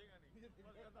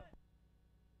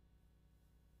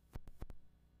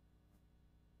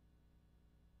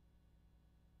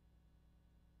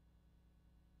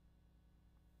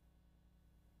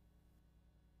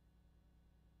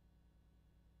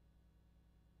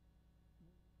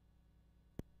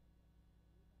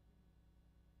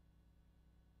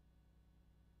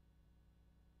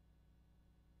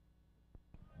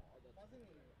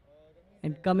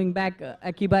 And coming back,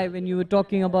 Akibai, when you were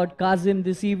talking about Kazim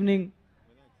this evening,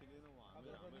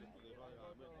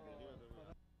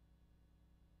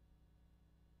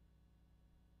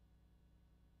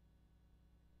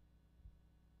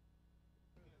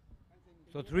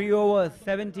 So 3 overs,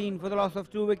 17 for the loss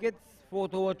of 2 wickets.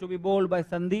 4th over to be bowled by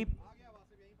Sandeep.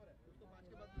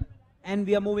 And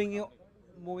we are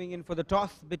moving in for the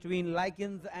toss between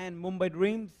Lichens and Mumbai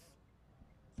Dreams.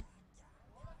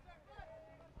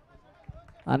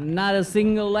 another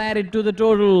single added to the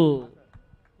total.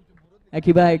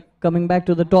 Akibai, coming back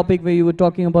to the topic where you were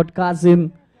talking about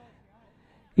Kazim,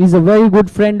 he's a very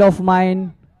good friend of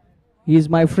mine. He's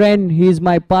my friend, he's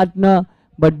my partner.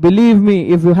 But believe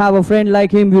me, if you have a friend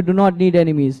like him, you do not need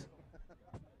enemies.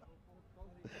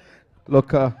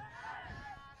 Look,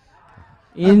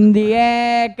 In the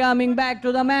air, coming back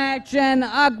to the match, and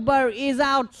Akbar is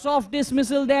out. Soft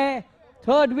dismissal there.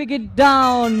 3rd wicket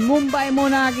down. Mumbai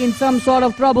Monarch in some sort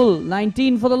of trouble.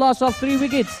 19 for the loss of 3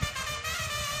 wickets.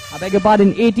 I beg your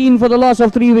pardon, 18 for the loss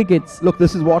of 3 wickets. look,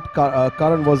 this is what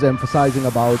Karan was emphasizing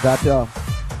about, that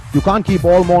you can't keep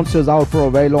all monsters out for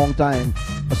a very long time.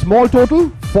 A small total,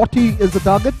 40 is the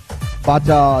target, but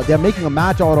they're making a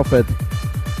match out of it.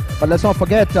 But let's not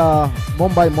forget,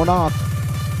 Mumbai Monarch,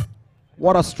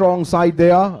 what a strong side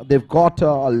they are. They've got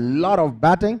a lot of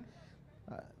batting.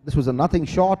 This was a nothing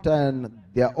shot, and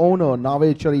their owner,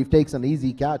 Nawaz Sharif, takes an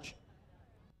easy catch.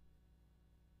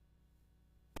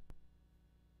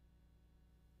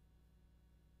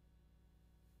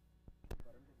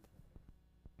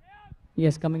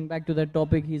 Yes, coming back to that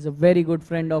topic, he's a very good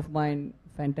friend of mine,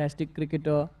 fantastic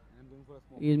cricketer.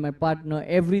 He's my partner,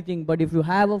 everything. But if you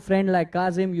have a friend like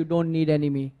Kazim, you don't need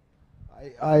enemy.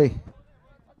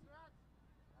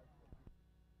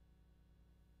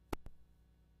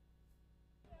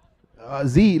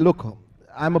 Z, look,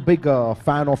 I'm a big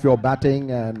fan of your batting,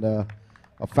 and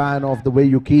a fan of the way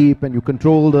you keep and you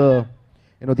control the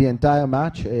entire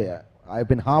match. I've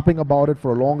been harping about it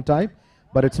for a long time,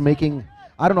 but it's making,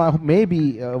 I don't know, I hope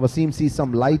maybe Wasim sees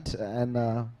some light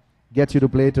and gets you to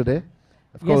play today.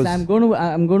 Of Yes, course. I'm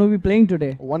going to be playing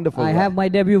today. Wonderful. I have my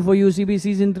debut for UCB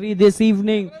Season 3 this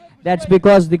evening. That's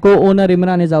because the co-owner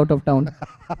Imran is out of town.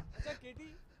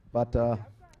 But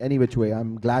any which way,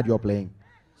 I'm glad you're playing.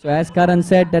 So as Karan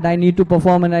said, that I need to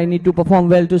perform, and I need to perform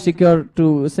well to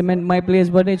cement my place,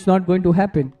 but it's not going to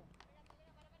happen.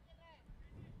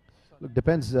 Look,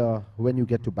 depends when you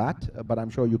get to bat, but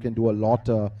I'm sure you can do a lot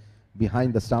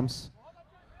behind the stumps.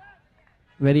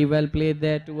 Very well played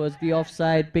there towards the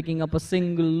offside, picking up a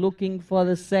single, looking for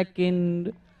the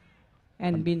second,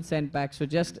 and being sent back. So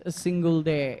just a single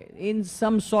there. In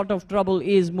some sort of trouble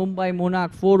is Mumbai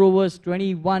Monarch. 4 overs,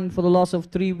 21 for the loss of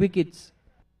 3 wickets.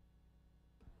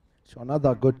 So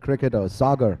another good cricketer,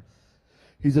 Sagar.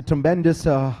 He's a tremendous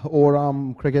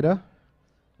all-round cricketer.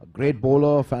 A great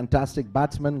bowler, fantastic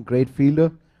batsman, great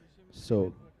fielder.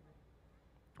 So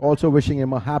also wishing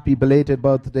him a happy belated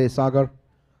birthday, Sagar.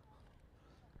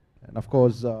 And of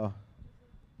course, and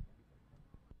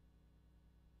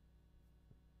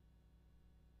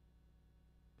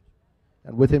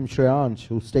with him Shreyansh,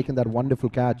 who's taken that wonderful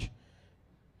catch.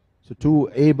 So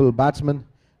two able batsmen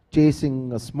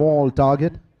chasing a small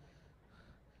target,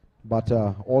 but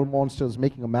all monsters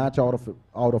making a match out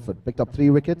of it. Picked up 3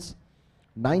 wickets,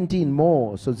 19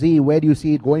 more. So Z, where do you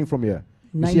see it going from here?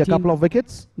 You see a couple of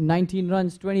wickets? 19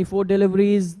 runs, 24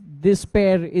 deliveries. This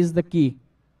pair is the key.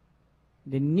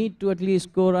 They need to at least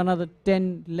score another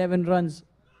 10, 11 runs.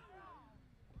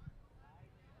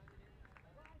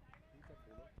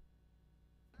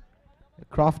 A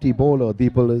crafty bowler,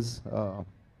 Deepal is.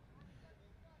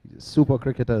 Super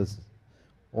cricketers,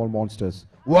 all monsters.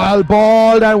 Well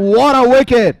balled, and what a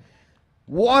wicket!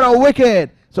 What a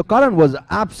wicket! So Karan was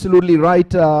absolutely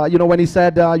right, when he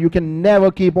said you can never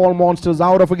keep all monsters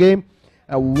out of a game.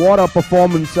 What a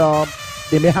performance.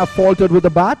 They may have faltered with the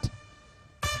bat,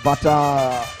 but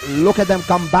look at them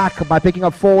come back by picking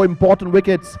up 4 important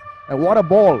wickets. And what a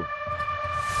ball.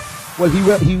 Well,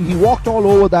 he walked all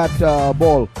over that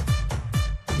ball.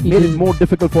 Made it more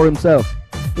difficult for himself.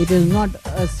 It is not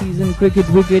a season cricket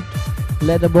wicket,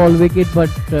 leather ball wicket, but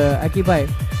Akibai,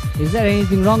 is there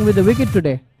anything wrong with the wicket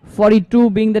today? 42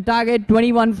 being the target,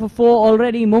 21 for 4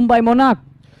 already, Mumbai Monarch.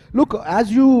 Look, as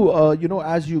you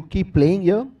as you keep playing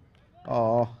here,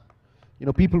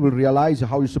 people will realize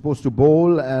how you're supposed to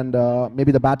bowl, and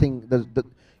maybe the batting,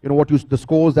 the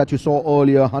scores that you saw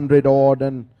earlier, 100 odd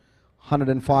and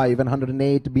 105 and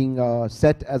 108 being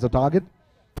set as a target,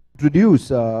 reduce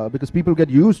because people get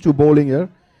used to bowling here.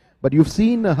 But you've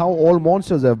seen how all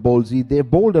monsters have bowled. They've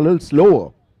bowled a little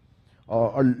slower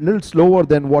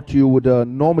than what you would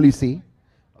normally see.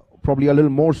 Probably a little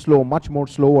more slow, much more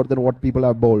slower than what people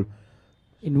have bowled.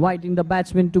 Inviting the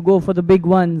batsmen to go for the big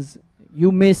ones.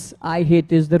 You miss, I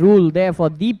hit is the rule there for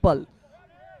Deepal.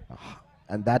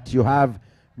 And that you have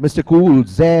Mr. Cool,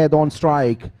 Zaid on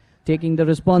strike. Taking the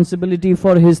responsibility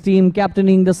for his team,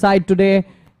 captaining the side today.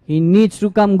 He needs to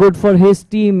come good for his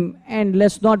team. And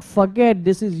let's not forget,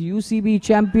 this is UCB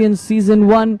Champions Season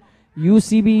 1,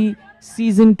 UCB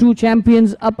Season 2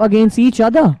 champions up against each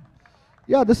other.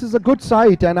 Yeah, this is a good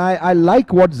sight, and I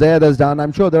like what Zaid has done.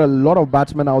 I'm sure there are a lot of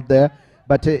batsmen out there,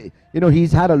 but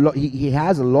he's had a lot. He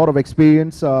has a lot of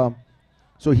experience, so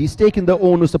he's taken the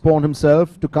onus upon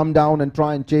himself to come down and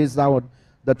try and chase out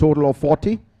the total of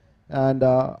 40, and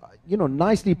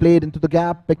nicely played into the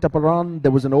gap, picked up a run.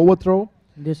 There was an overthrow.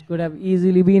 This could have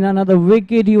easily been another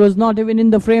wicket. He was not even in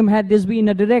the frame had this been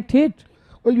a direct hit.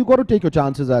 Well, you got to take your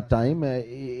chances at time.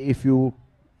 If you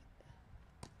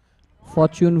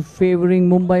fortune favoring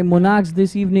Mumbai Monarchs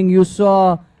this evening, you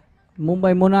saw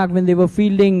Mumbai Monarch when they were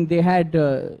fielding, they had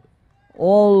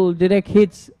all direct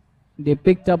hits. They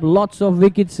picked up lots of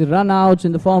wickets, run-outs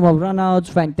in the form of run-outs,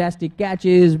 fantastic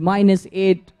catches,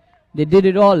 -8. They did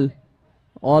it all.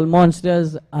 All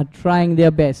monsters are trying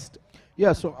their best.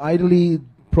 Yeah, so ideally,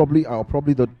 probably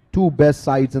the 2 best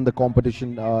sides in the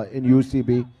competition in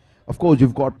UCB. Of course,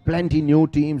 you've got plenty new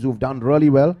teams who've done really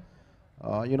well.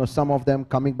 Some of them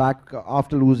coming back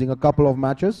after losing a couple of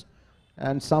matches,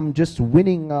 and some just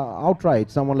winning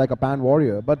outright. Someone like a Pan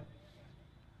Warrior, but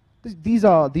these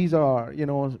are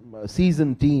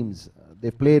seasoned teams.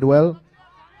 They've played well.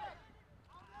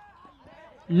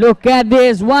 Look at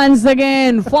this once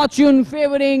again. Fortune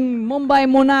favoring Mumbai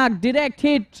Monarch, direct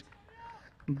hit.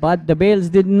 But the bails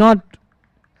did not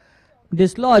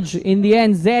dislodge. In the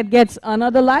end, Zaid gets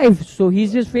another life. So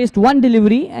he's just faced 1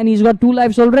 delivery and he's got 2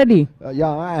 lives already.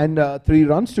 Yeah, and 3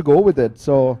 runs to go with it.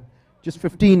 So just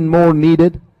 15 more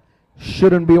needed.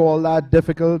 Shouldn't be all that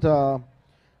difficult.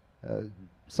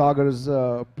 Sagar is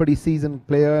a pretty seasoned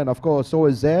player, and of course so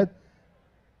is Zaid.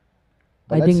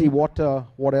 But let's see what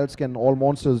else can all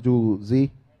monsters do,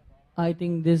 Z. I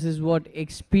think this is what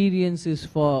experience is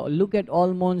for. Look at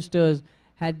all monsters.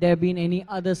 Had there been any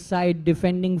other side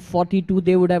defending 42,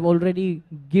 they would have already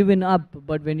given up.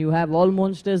 But when you have all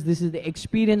monsters, this is the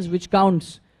experience which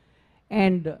counts.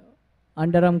 And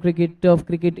underarm cricket, turf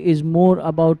cricket is more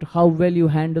about how well you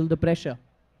handle the pressure.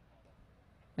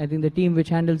 I think the team which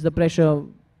handles the pressure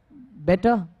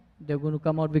better, they're going to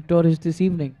come out victorious this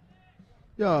evening.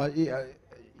 Yeah,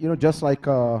 just like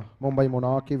Mumbai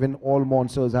Monarch, even all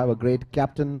monsters have a great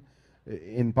captain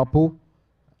in Pappu.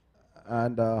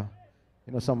 And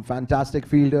some fantastic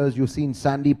fielders. You've seen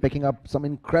Sandy picking up some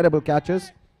incredible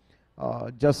catches,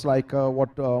 just like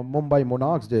what Mumbai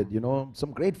Monarchs did.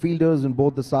 Some great fielders in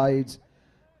both the sides.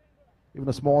 Even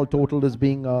a small total is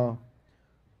being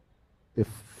they're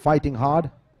fighting hard.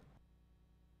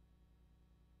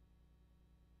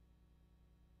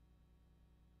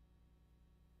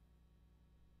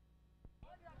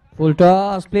 Full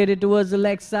toss, played it towards the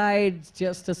leg side,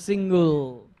 just a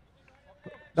single.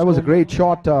 That was a great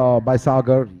shot by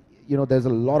Sagar. You know, there's a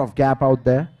lot of gap out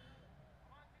there.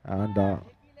 And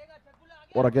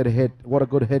what a good hit. What a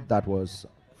good hit that was.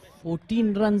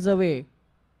 14 runs away.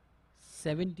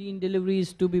 17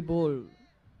 deliveries to be bowled.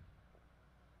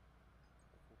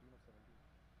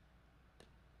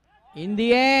 In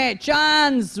the air,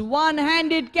 chance,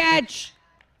 one-handed catch.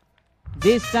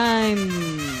 This time,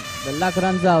 the luck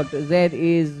runs out. Zed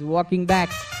is walking back.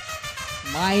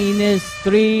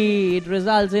 -3. It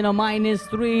results in a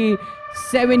 -3.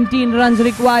 17 runs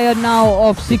required now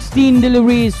of 16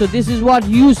 deliveries. So this is what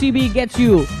UCB gets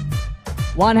you.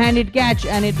 One-handed catch,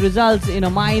 and it results in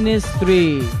a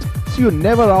 -3. So you're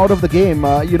never out of the game.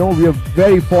 You know, we are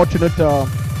very fortunate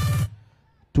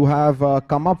to have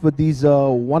come up with these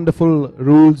wonderful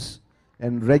rules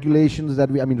and regulations that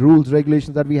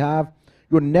regulations that we have.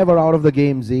 You're never out of the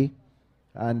game, Z.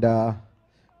 And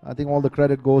I think all the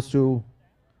credit goes to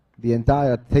the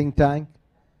entire think tank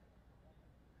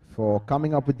for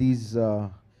coming up with these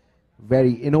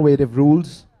very innovative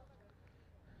rules.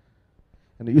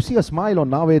 And you see a smile on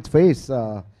Naved's face.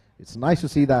 It's nice to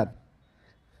see that.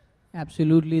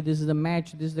 Absolutely, this is the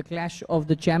match. This is the clash of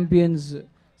the champions.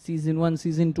 Season 1,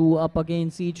 Season 2 up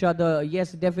against each other.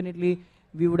 Yes, definitely,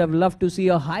 we would have loved to see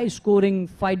a high-scoring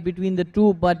fight between the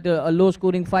two, but a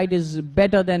low-scoring fight is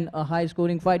better than a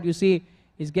high-scoring fight. You see,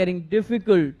 it's getting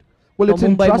difficult. Well, it's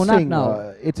Mumbai Monarch interesting.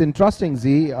 now. It's interesting,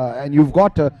 Z, and you've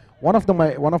got one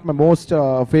of my most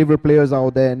favorite players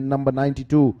out there, number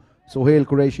 92, Sohail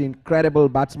Qureshi, incredible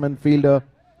batsman, fielder.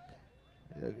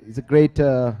 He's a great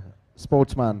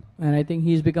sportsman. And I think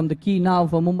he's become the key now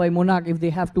for Mumbai Monarch if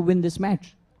they have to win this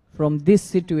match from this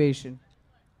situation.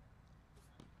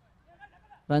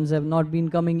 Runs have not been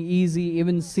coming easy,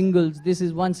 even singles. This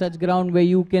is one such ground where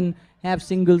you can have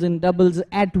singles and doubles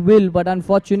at will, but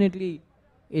unfortunately,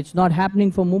 it's not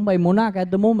happening for Mumbai Monarch at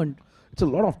the moment. It's a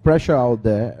lot of pressure out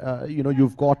there. You know,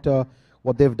 you've got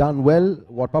what they've done well.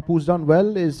 What Papu's done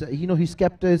well is, you know, he's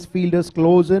kept his fielders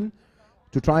close in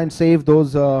to try and save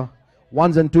those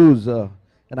ones and twos.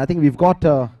 And I think we've got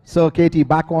Sir Katie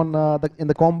back on in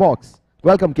the comm box.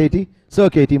 Welcome, Katie. Sir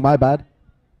Katie, my bad.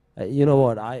 You know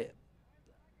what?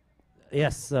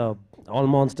 Yes, All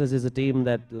Monsters is a team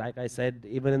that, like I said,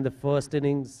 even in the first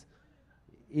innings,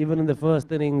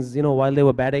 you know, while they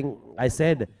were batting, I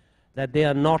said that they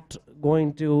are not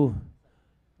going to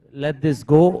let this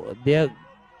go. They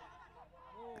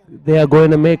are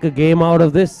going to make a game out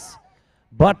of this.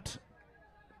 But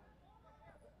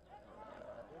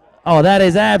oh, that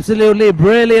is absolutely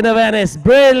brilliant awareness.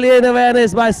 Brilliant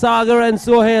awareness by Sagar and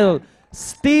Sohail.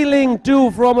 Stealing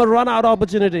 2 from a run-out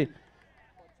opportunity.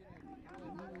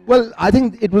 Well, I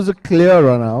think it was a clear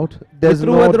run out. There's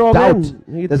no doubt.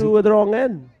 He threw at the wrong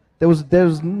end.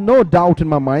 There's no doubt in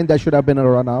my mind there should have been a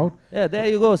run out. Yeah, there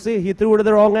you go. See, he threw it at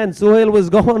the wrong end. Sohail was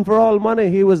gone for all money.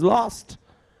 He was lost.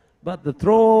 But the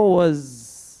throw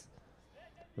was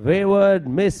wayward,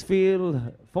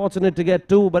 misfield, fortunate to get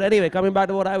 2. But anyway, coming back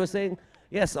to what I was saying,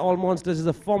 yes, All Monsters is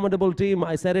a formidable team.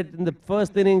 I said it in the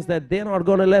first innings that they're not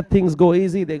going to let things go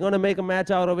easy. They're going to make a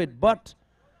match out of it. But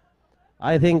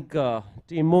I think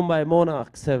Team Mumbai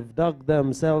Monarchs have dug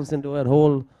themselves into a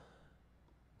hole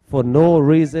for no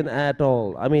reason at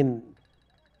all. I mean,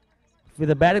 with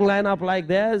a batting lineup like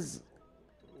theirs,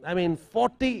 I mean,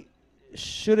 40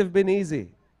 should have been easy.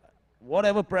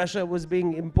 Whatever pressure was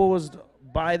being imposed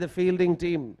by the fielding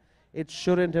team, it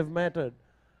shouldn't have mattered.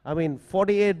 I mean,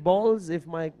 48 balls, if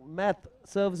my math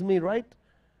serves me right,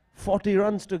 40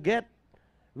 runs to get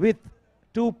with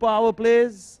 2 power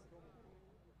plays.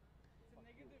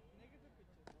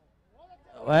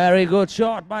 Very good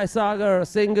shot by Sagar, a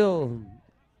single.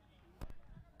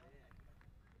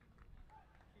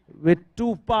 With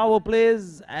 2 power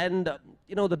plays and,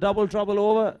 you know, the double trouble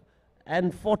over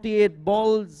and 48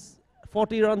 balls,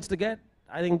 40 runs to get,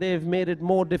 I think they've made it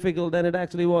more difficult than it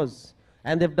actually was.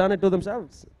 And they've done it to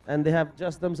themselves. And they have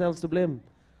just themselves to blame.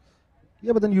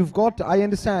 Yeah, but then you've got, I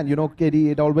understand, you know, Katie,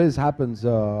 it always happens.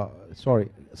 Sorry,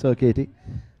 Sir Katie.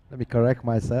 Let me correct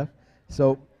myself.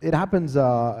 So it happens,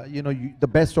 you know, the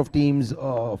best of teams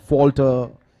falter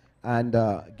and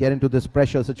get into this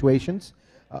pressure situations.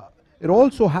 It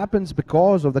also happens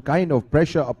because of the kind of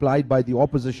pressure applied by the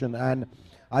opposition. And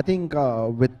I think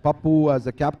with Papu as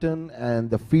the captain and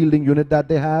the fielding unit that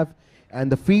they have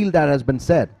and the field that has been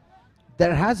set,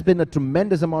 there has been a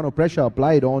tremendous amount of pressure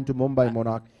applied onto Mumbai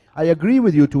Monarch. I agree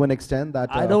with you to an extent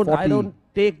that I don't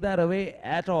take that away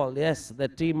at all. Yes, the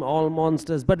Team All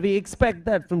Monsters, but we expect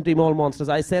that from Team All Monsters.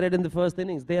 I said it in the first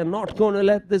innings. They are not going to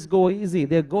let this go easy.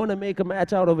 They're going to make a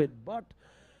match out of it. But,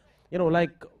 you know,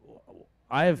 like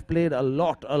I have played a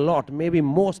lot, maybe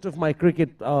most of my cricket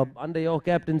under your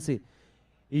captaincy.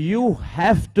 You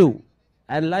have to,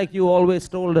 and like you always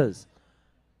told us,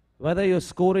 whether you're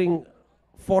scoring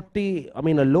 40, I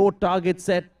mean a low target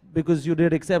set because you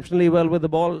did exceptionally well with the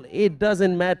ball, it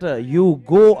doesn't matter. You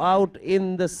go out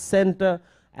in the center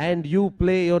and you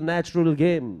play your natural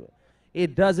game.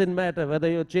 It doesn't matter whether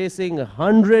you're chasing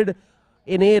 100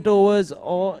 in 8 overs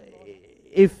or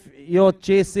if you're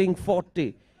chasing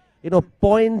 40. You know,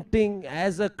 Pointing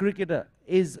as a cricketer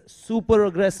is super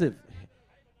aggressive.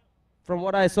 From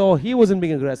what I saw, he wasn't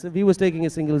being aggressive. He was taking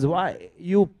his singles. Why?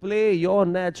 You play your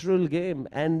natural game.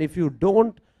 And if you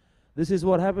don't, this is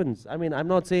what happens. I mean, I'm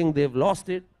not saying they've lost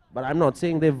it, but I'm not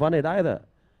saying they've won it either.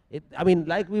 I mean,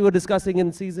 like we were discussing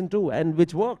in season 2, and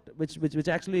which worked, which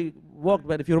actually worked.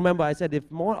 But if you remember, I said if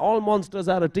all monsters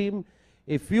are a team,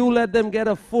 if you let them get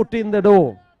a foot in the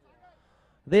door,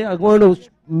 they are going to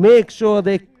make sure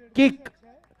they kick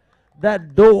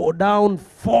that door down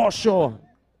for sure.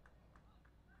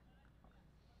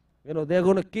 You know, they're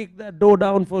going to kick that door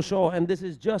down for sure, and this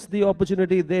is just the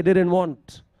opportunity they didn't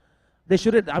want. They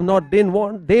shouldn't, didn't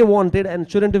want, they wanted and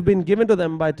shouldn't have been given to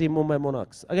them by Team Mumbai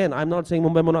Monarchs. Again, I'm not saying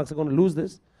Mumbai Monarchs are going to lose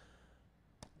this,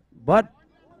 but,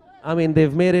 I mean,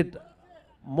 they've made it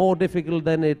more difficult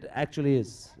than it actually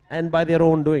is, and by their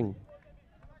own doing.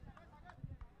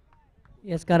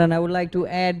 Yes, Karan, I would like to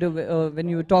add, when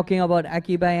you were talking about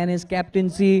Akibai and his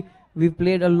captaincy, we've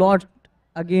played a lot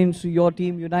against your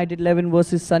team, United 11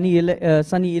 versus Sunny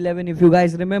 11. If you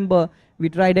guys remember, we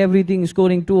tried everything,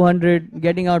 scoring 200,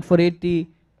 getting out for 80,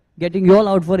 getting you all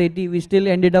out for 80. We still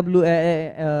ended up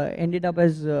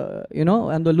as, you know,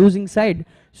 on the losing side.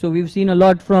 So we've seen a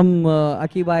lot from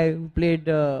Akibai, played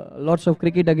lots of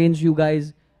cricket against you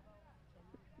guys.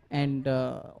 And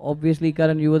obviously,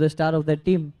 Karan, you were the star of that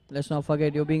team. Let's not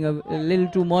forget, you're being a little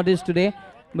too modest today,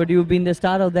 but you've been the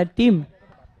star of that team.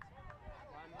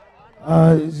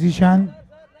 Zishan,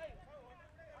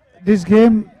 this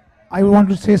game, I want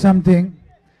to say something.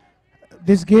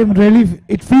 This game really,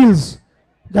 it feels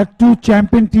that two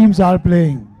champion teams are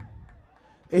playing.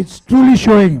 It's truly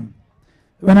showing.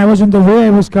 When I was on the way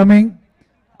I was coming,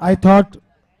 I thought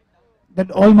that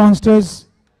all monsters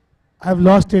have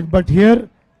lost it, but here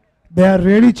they are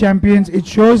really champions. It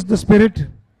shows the spirit.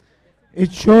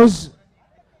 It shows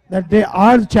that they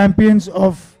are the champions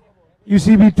of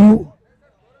UCB2.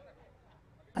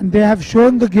 And they have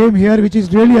shown the game here, which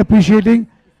is really appreciating.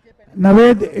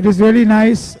 Naved, it is really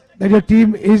nice that your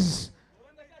team is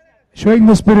showing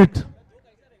the spirit.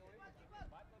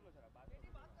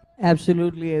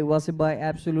 Absolutely, Wasibhai,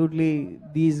 absolutely.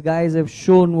 These guys have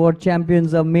shown what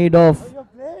champions are made of.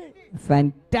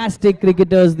 Fantastic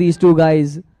cricketers, these two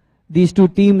guys. These two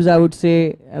teams, I would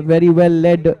say, are very well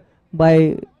led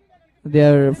by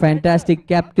their fantastic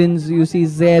captains. You see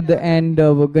Zaid and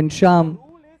Ghanshyam.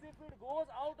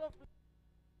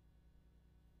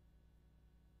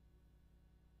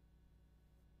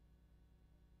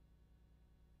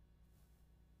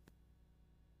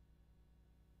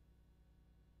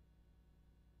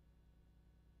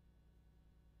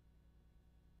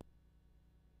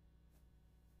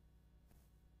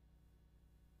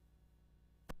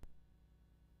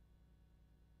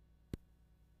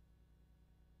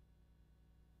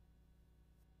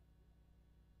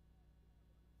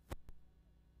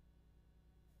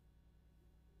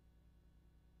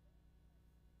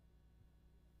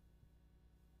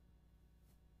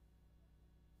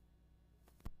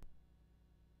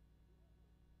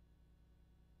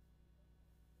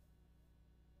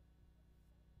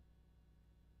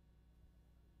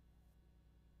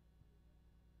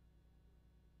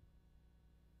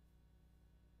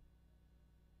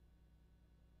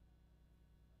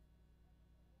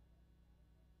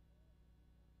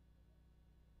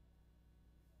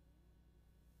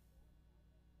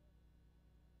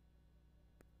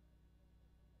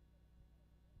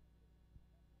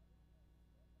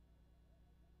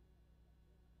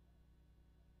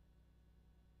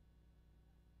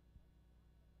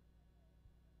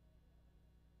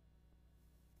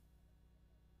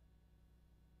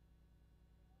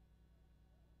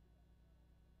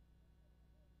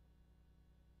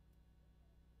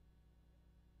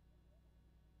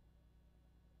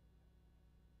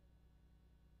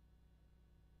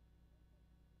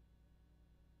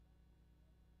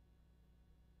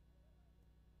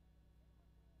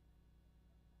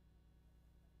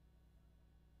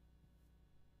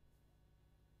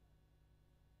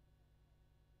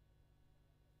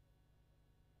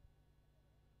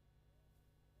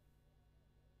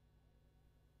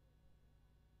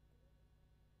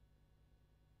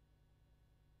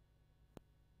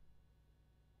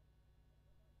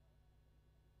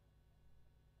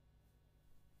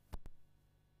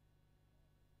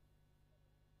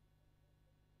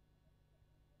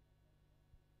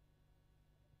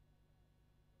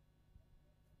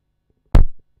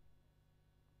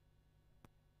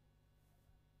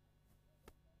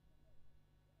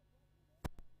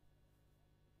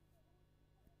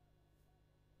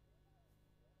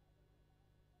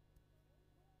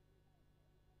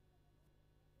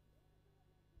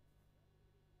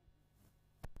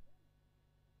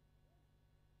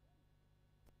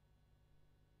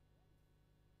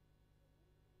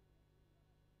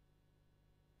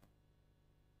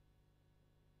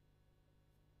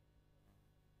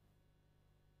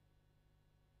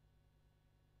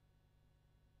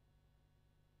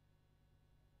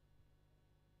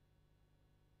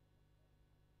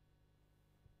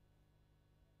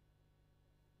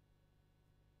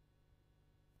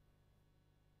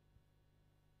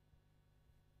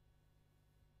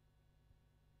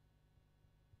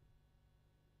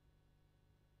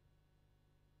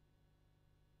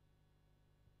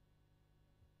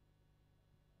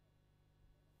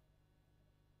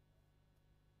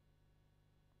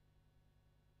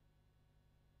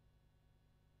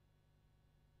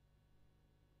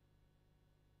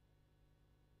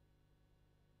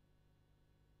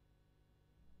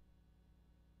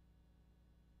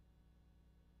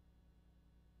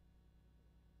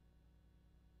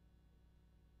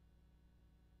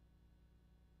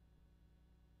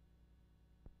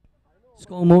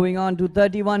 Score moving on to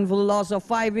 31 for the loss of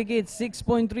 5 wickets.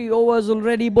 6.3 overs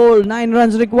already bowled. 9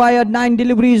 runs required. 9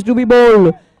 deliveries to be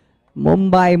bowled.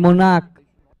 Mumbai Monarch.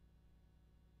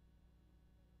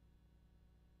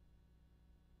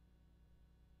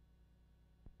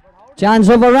 Chance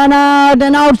of a run out,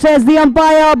 and out says the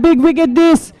umpire. Big wicket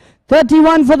this.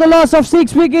 31 for the loss of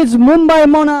 6 wickets. Mumbai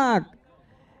Monarch.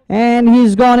 And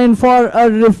he's gone in for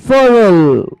a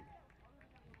referral.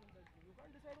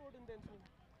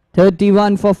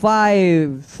 31 for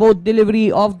 5. Fourth delivery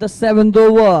of the 7th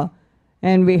over.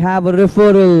 And we have a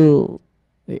referral.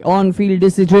 The on-field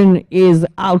decision is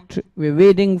out. We're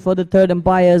waiting for the third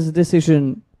umpire's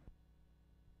decision.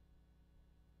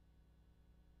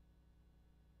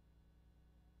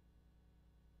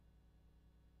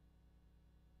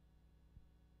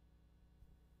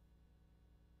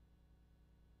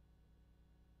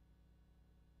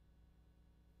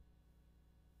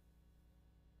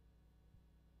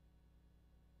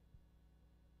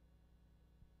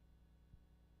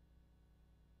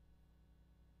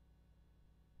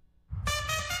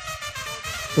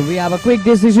 So we have a quick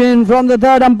decision from the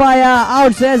third umpire.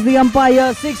 Out says the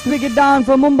umpire. 6th wicket down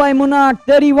for Mumbai Monarch.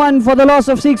 31 for the loss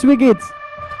of 6 wickets.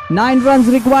 9 runs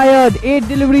required. 8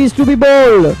 deliveries to be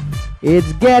bowled.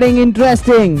 It's getting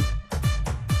interesting.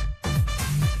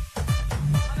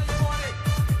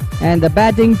 And the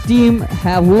batting team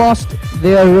have lost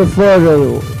their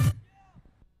referral.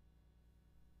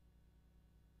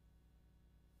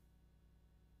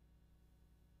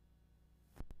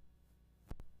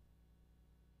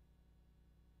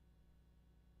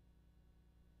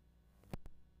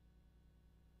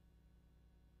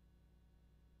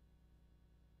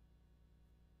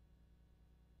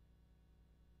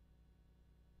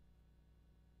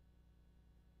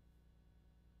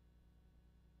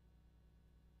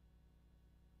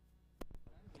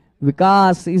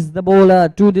 Vikas is the bowler.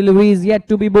 2 deliveries yet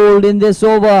to be bowled in this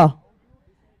over.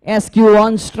 SQ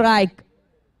on strike.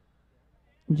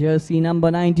 Jersey number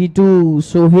 92,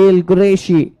 Sohail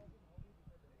Qureshi.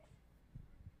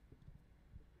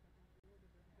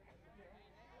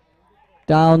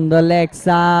 Down the leg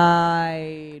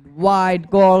side.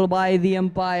 Wide call by the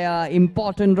umpire.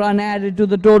 Important run added to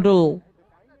the total.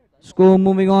 Score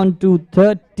moving on to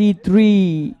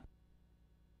 33.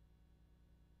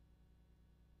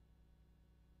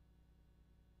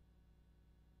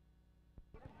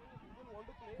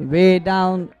 Way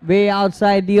down, way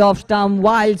outside the off stump.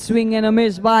 Wild swing and a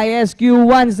miss by SQ.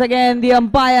 Once again, the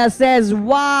umpire says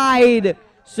wide.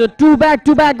 So 2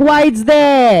 back-to-back wides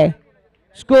there.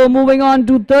 Score moving on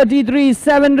to 33.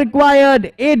 7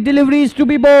 required. 8 deliveries to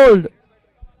be bowled.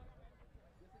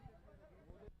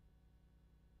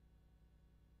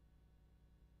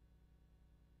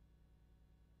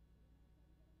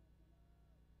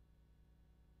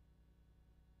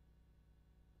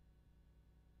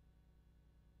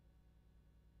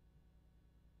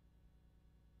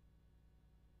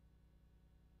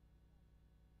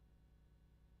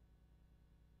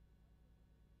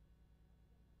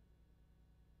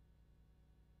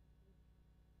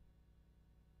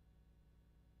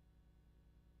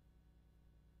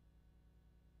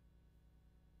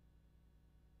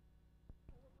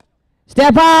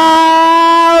 Step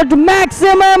out,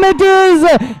 maximum it is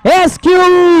SQ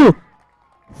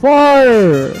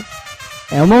for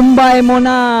Mumbai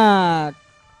Monarch.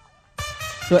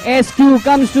 So SQ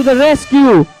comes to the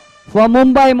rescue for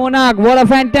Mumbai Monarch. What a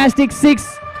fantastic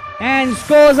 6, and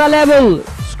scores are level.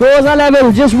 Scores are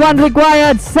level, just 1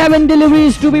 required, 7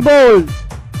 deliveries to be bowled.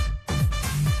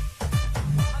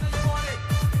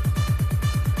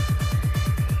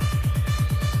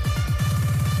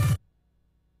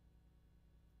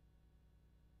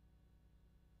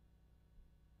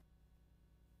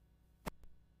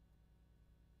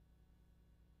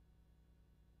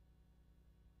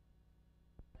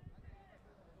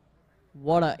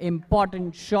 What an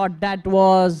important shot that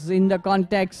was in the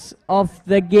context of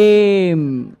the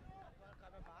game.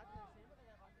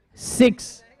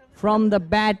 6 from the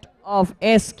bat of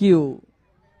SQ.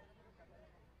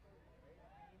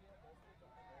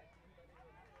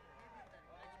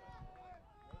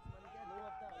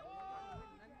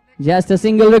 Just a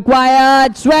single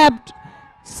required, swept,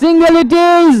 single it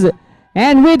is.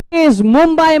 And with this,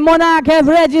 Mumbai Monarch have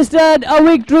registered a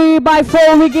victory by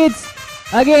 4 wickets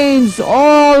against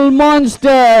all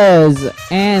monsters.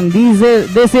 And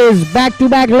this is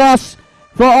back-to-back loss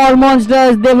for all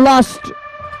monsters. They've lost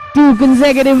 2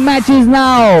 consecutive matches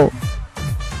now.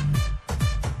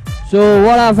 So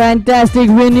what a fantastic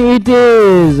win it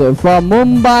is for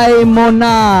Mumbai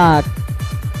Monarch.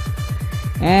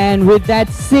 And with that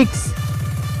 6,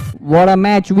 What a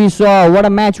match we saw, what a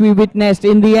match we witnessed.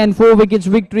 In the end, 4 wickets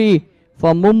victory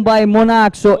for Mumbai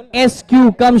Monarchs. So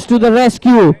SQ comes to the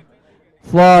rescue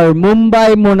for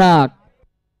Mumbai Monarch.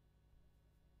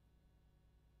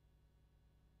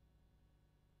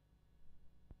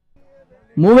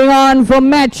 Moving on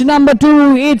from match number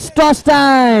 2, it's toss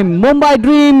time. Mumbai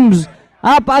Dreams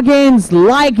up against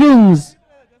Lions.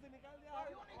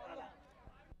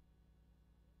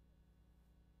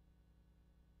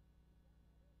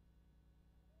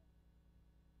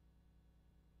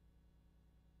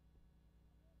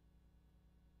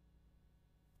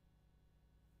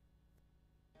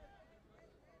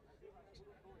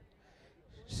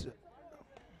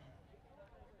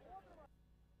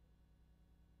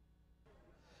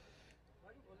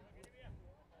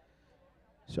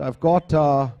 So I've got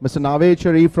Mr. Naved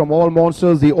Sharif from All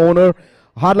Monsters, the owner.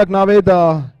 Hard luck, Naved.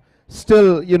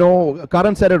 Still, you know,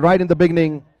 Karan said it right in the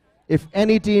beginning. If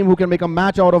any team who can make a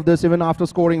match out of this, even after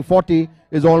scoring 40,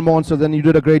 is All Monsters, then you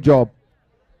did a great job.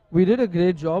 We did a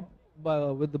great job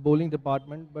with the bowling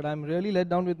department, but I'm really let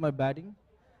down with my batting.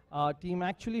 Our team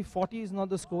actually 40 is not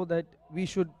the score that we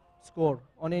should score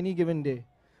on any given day.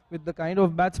 With the kind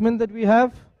of batsmen that we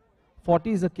have,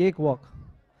 40 is a cakewalk.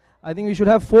 I think we should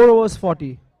have 4 overs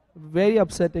 40. Very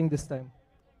upsetting this time.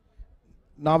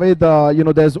 Naved, you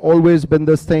know, there's always been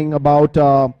this thing about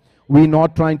we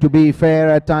not trying to be fair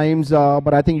at times,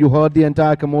 but I think you heard the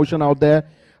entire commotion out there.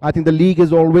 I think the league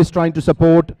is always trying to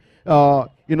support,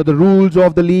 you know, the rules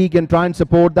of the league and try and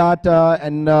support that.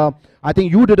 And I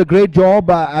think you did a great job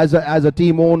as a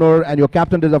team owner, and your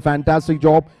captain did a fantastic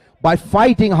job by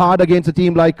fighting hard against a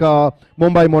team like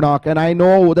Mumbai Monarch. And I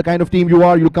know the kind of team you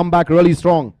are, you'll come back really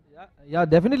strong. Yeah,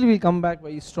 definitely we'll come back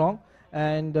very strong.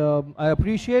 And I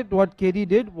appreciate what KD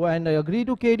did, and I agree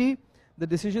to KD, the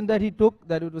decision that he took,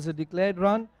 that it was a declared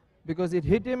run, because it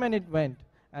hit him and it went.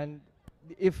 And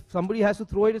if somebody has to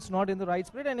throw it, it's not in the right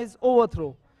spirit and it's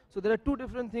overthrow. So there are 2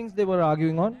 different things they were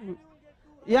arguing on.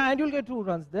 Yeah, and you'll get 2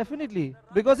 runs, definitely.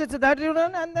 Because it's that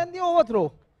run and then the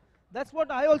overthrow. That's what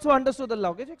I also understood the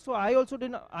logic. So I also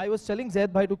didn't, I was telling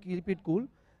Zaid Bhai to keep it cool.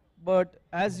 But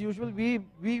as usual,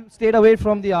 we stayed away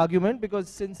from the argument, because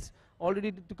since already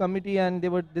the committee and they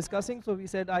were discussing, so we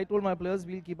said, I told my players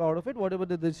we'll keep out of it. Whatever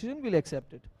the decision, we'll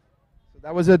accept it. So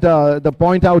that was it. The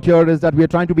point out here is that we are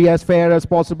trying to be as fair as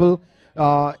possible.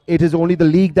 It is only the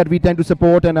league that we tend to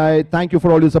support, and I thank you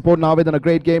for all your support, Naved, and a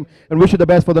great game, and wish you the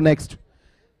best for the next.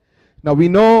 Now we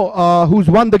know who's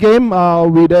won the game.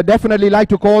 We'd definitely like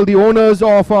to call the owners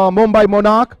of Mumbai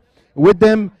Monarch. With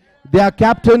them, their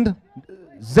captain,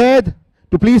 Zaid,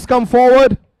 to please come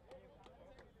forward.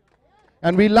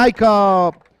 And we'd like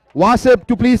Wasip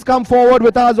to please come forward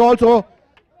with us also.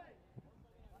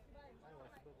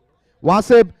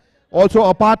 Wasip, also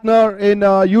a partner in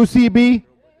UCB.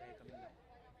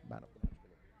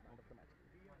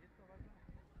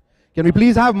 Can we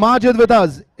please have Majid with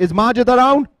us? Is Majid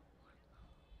around?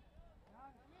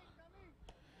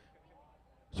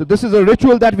 So this is a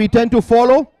ritual that we tend to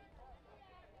follow.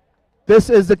 This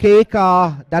is the cake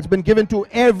that's been given to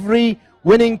every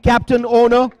winning captain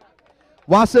owner.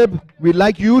 Wasib, we'd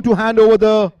like you to hand over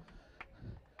the...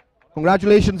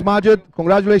 Congratulations, Majid.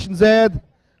 Congratulations, Zaid.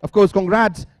 Of course,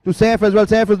 congrats to Saif as well.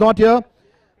 Saif is not here.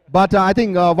 But I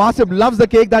think Wasib loves the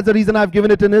cake. That's the reason I've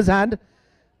given it in his hand.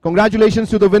 Congratulations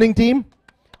to the winning team.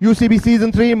 UCB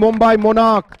Season 3, Mumbai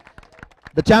Monarch.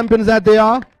 The champions that they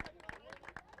are.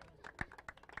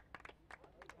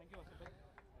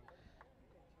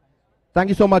 Thank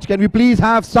you so much. Can we please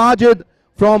have Sajid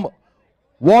from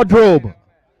Wardrobe?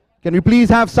 Can we please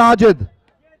have Sajid?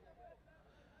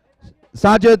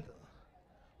 Sajid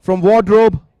from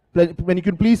Wardrobe, when you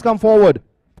can please come forward.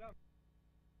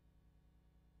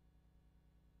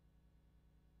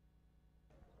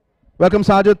 Welcome,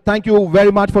 Sajid. Thank you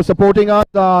very much for supporting us.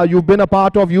 You've been a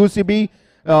part of UCB,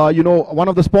 you know, one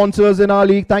of the sponsors in our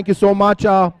league. Thank you so much.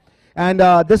 And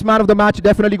this man of the match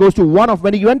definitely goes to one of,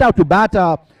 when he went out to bat,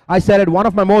 I said it, one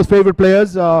of my most favorite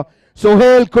players,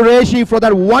 Sohail Qureshi, for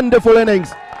that wonderful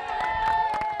innings.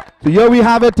 So here we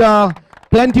have it,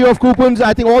 plenty of coupons.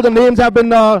 I think all the names have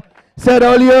been said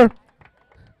earlier.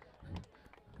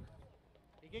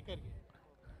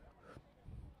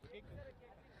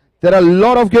 There are a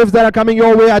lot of gifts that are coming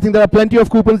your way. I think there are plenty of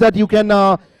coupons that you can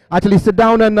actually sit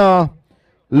down and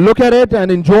look at it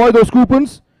and enjoy those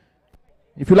coupons.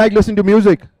 If you like listening to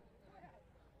music.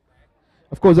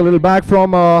 Of course, a little bag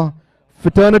from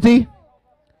Fraternity,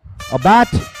 a bat,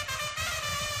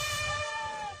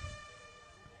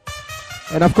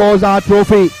 and of course our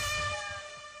trophy.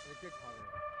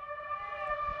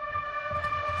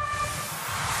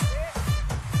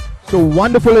 So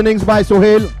wonderful innings by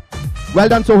Sohail. Well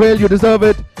done, Sohail, you deserve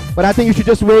it. But I think you should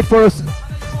just wait for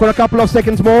a couple of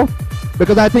seconds more,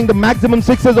 because I think the maximum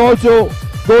sixes also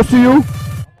goes to you.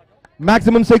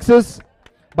 Maximum sixes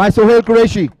by Sohail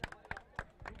Qureshi.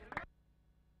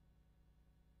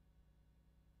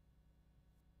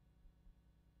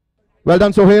 Well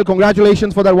done, Sohail.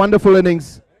 Congratulations for that wonderful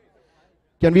innings.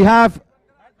 Can we have...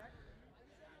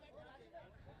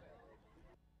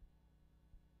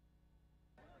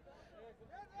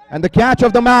 And the catch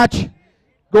of the match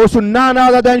goes to none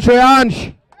other than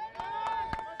Shreyansh.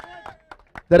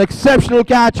 That exceptional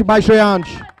catch by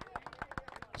Shreyansh.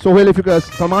 Sohail, if you can,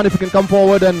 Salman, if you can come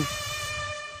forward, and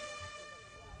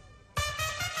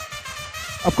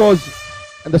of course,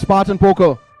 and the Spartan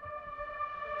Poker.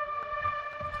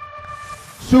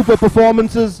 Super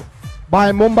performances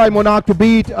by Mumbai Monarch to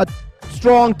beat a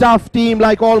strong, tough team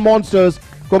like all monsters.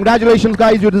 Congratulations,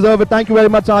 guys, you deserve it. Thank you very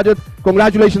much, Sajid.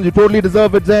 Congratulations, you totally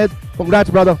deserve it, Zaid. Congrats,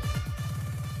 brother.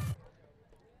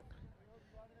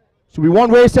 So we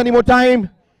won't waste any more time.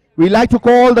 We like to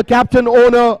call the captain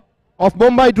owner of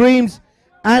Mumbai Dreams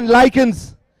and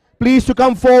Lycans, please, to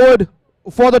come forward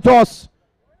for the toss.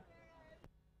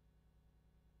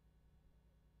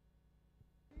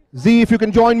 Z, if you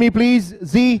can join me, please.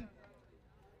 Z,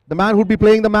 the man who'll be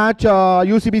playing the match,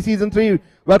 UCB Season 3.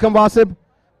 Welcome, Wasib.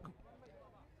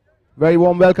 Very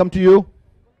warm welcome to you.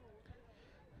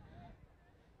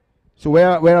 So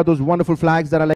where are those wonderful flags that are like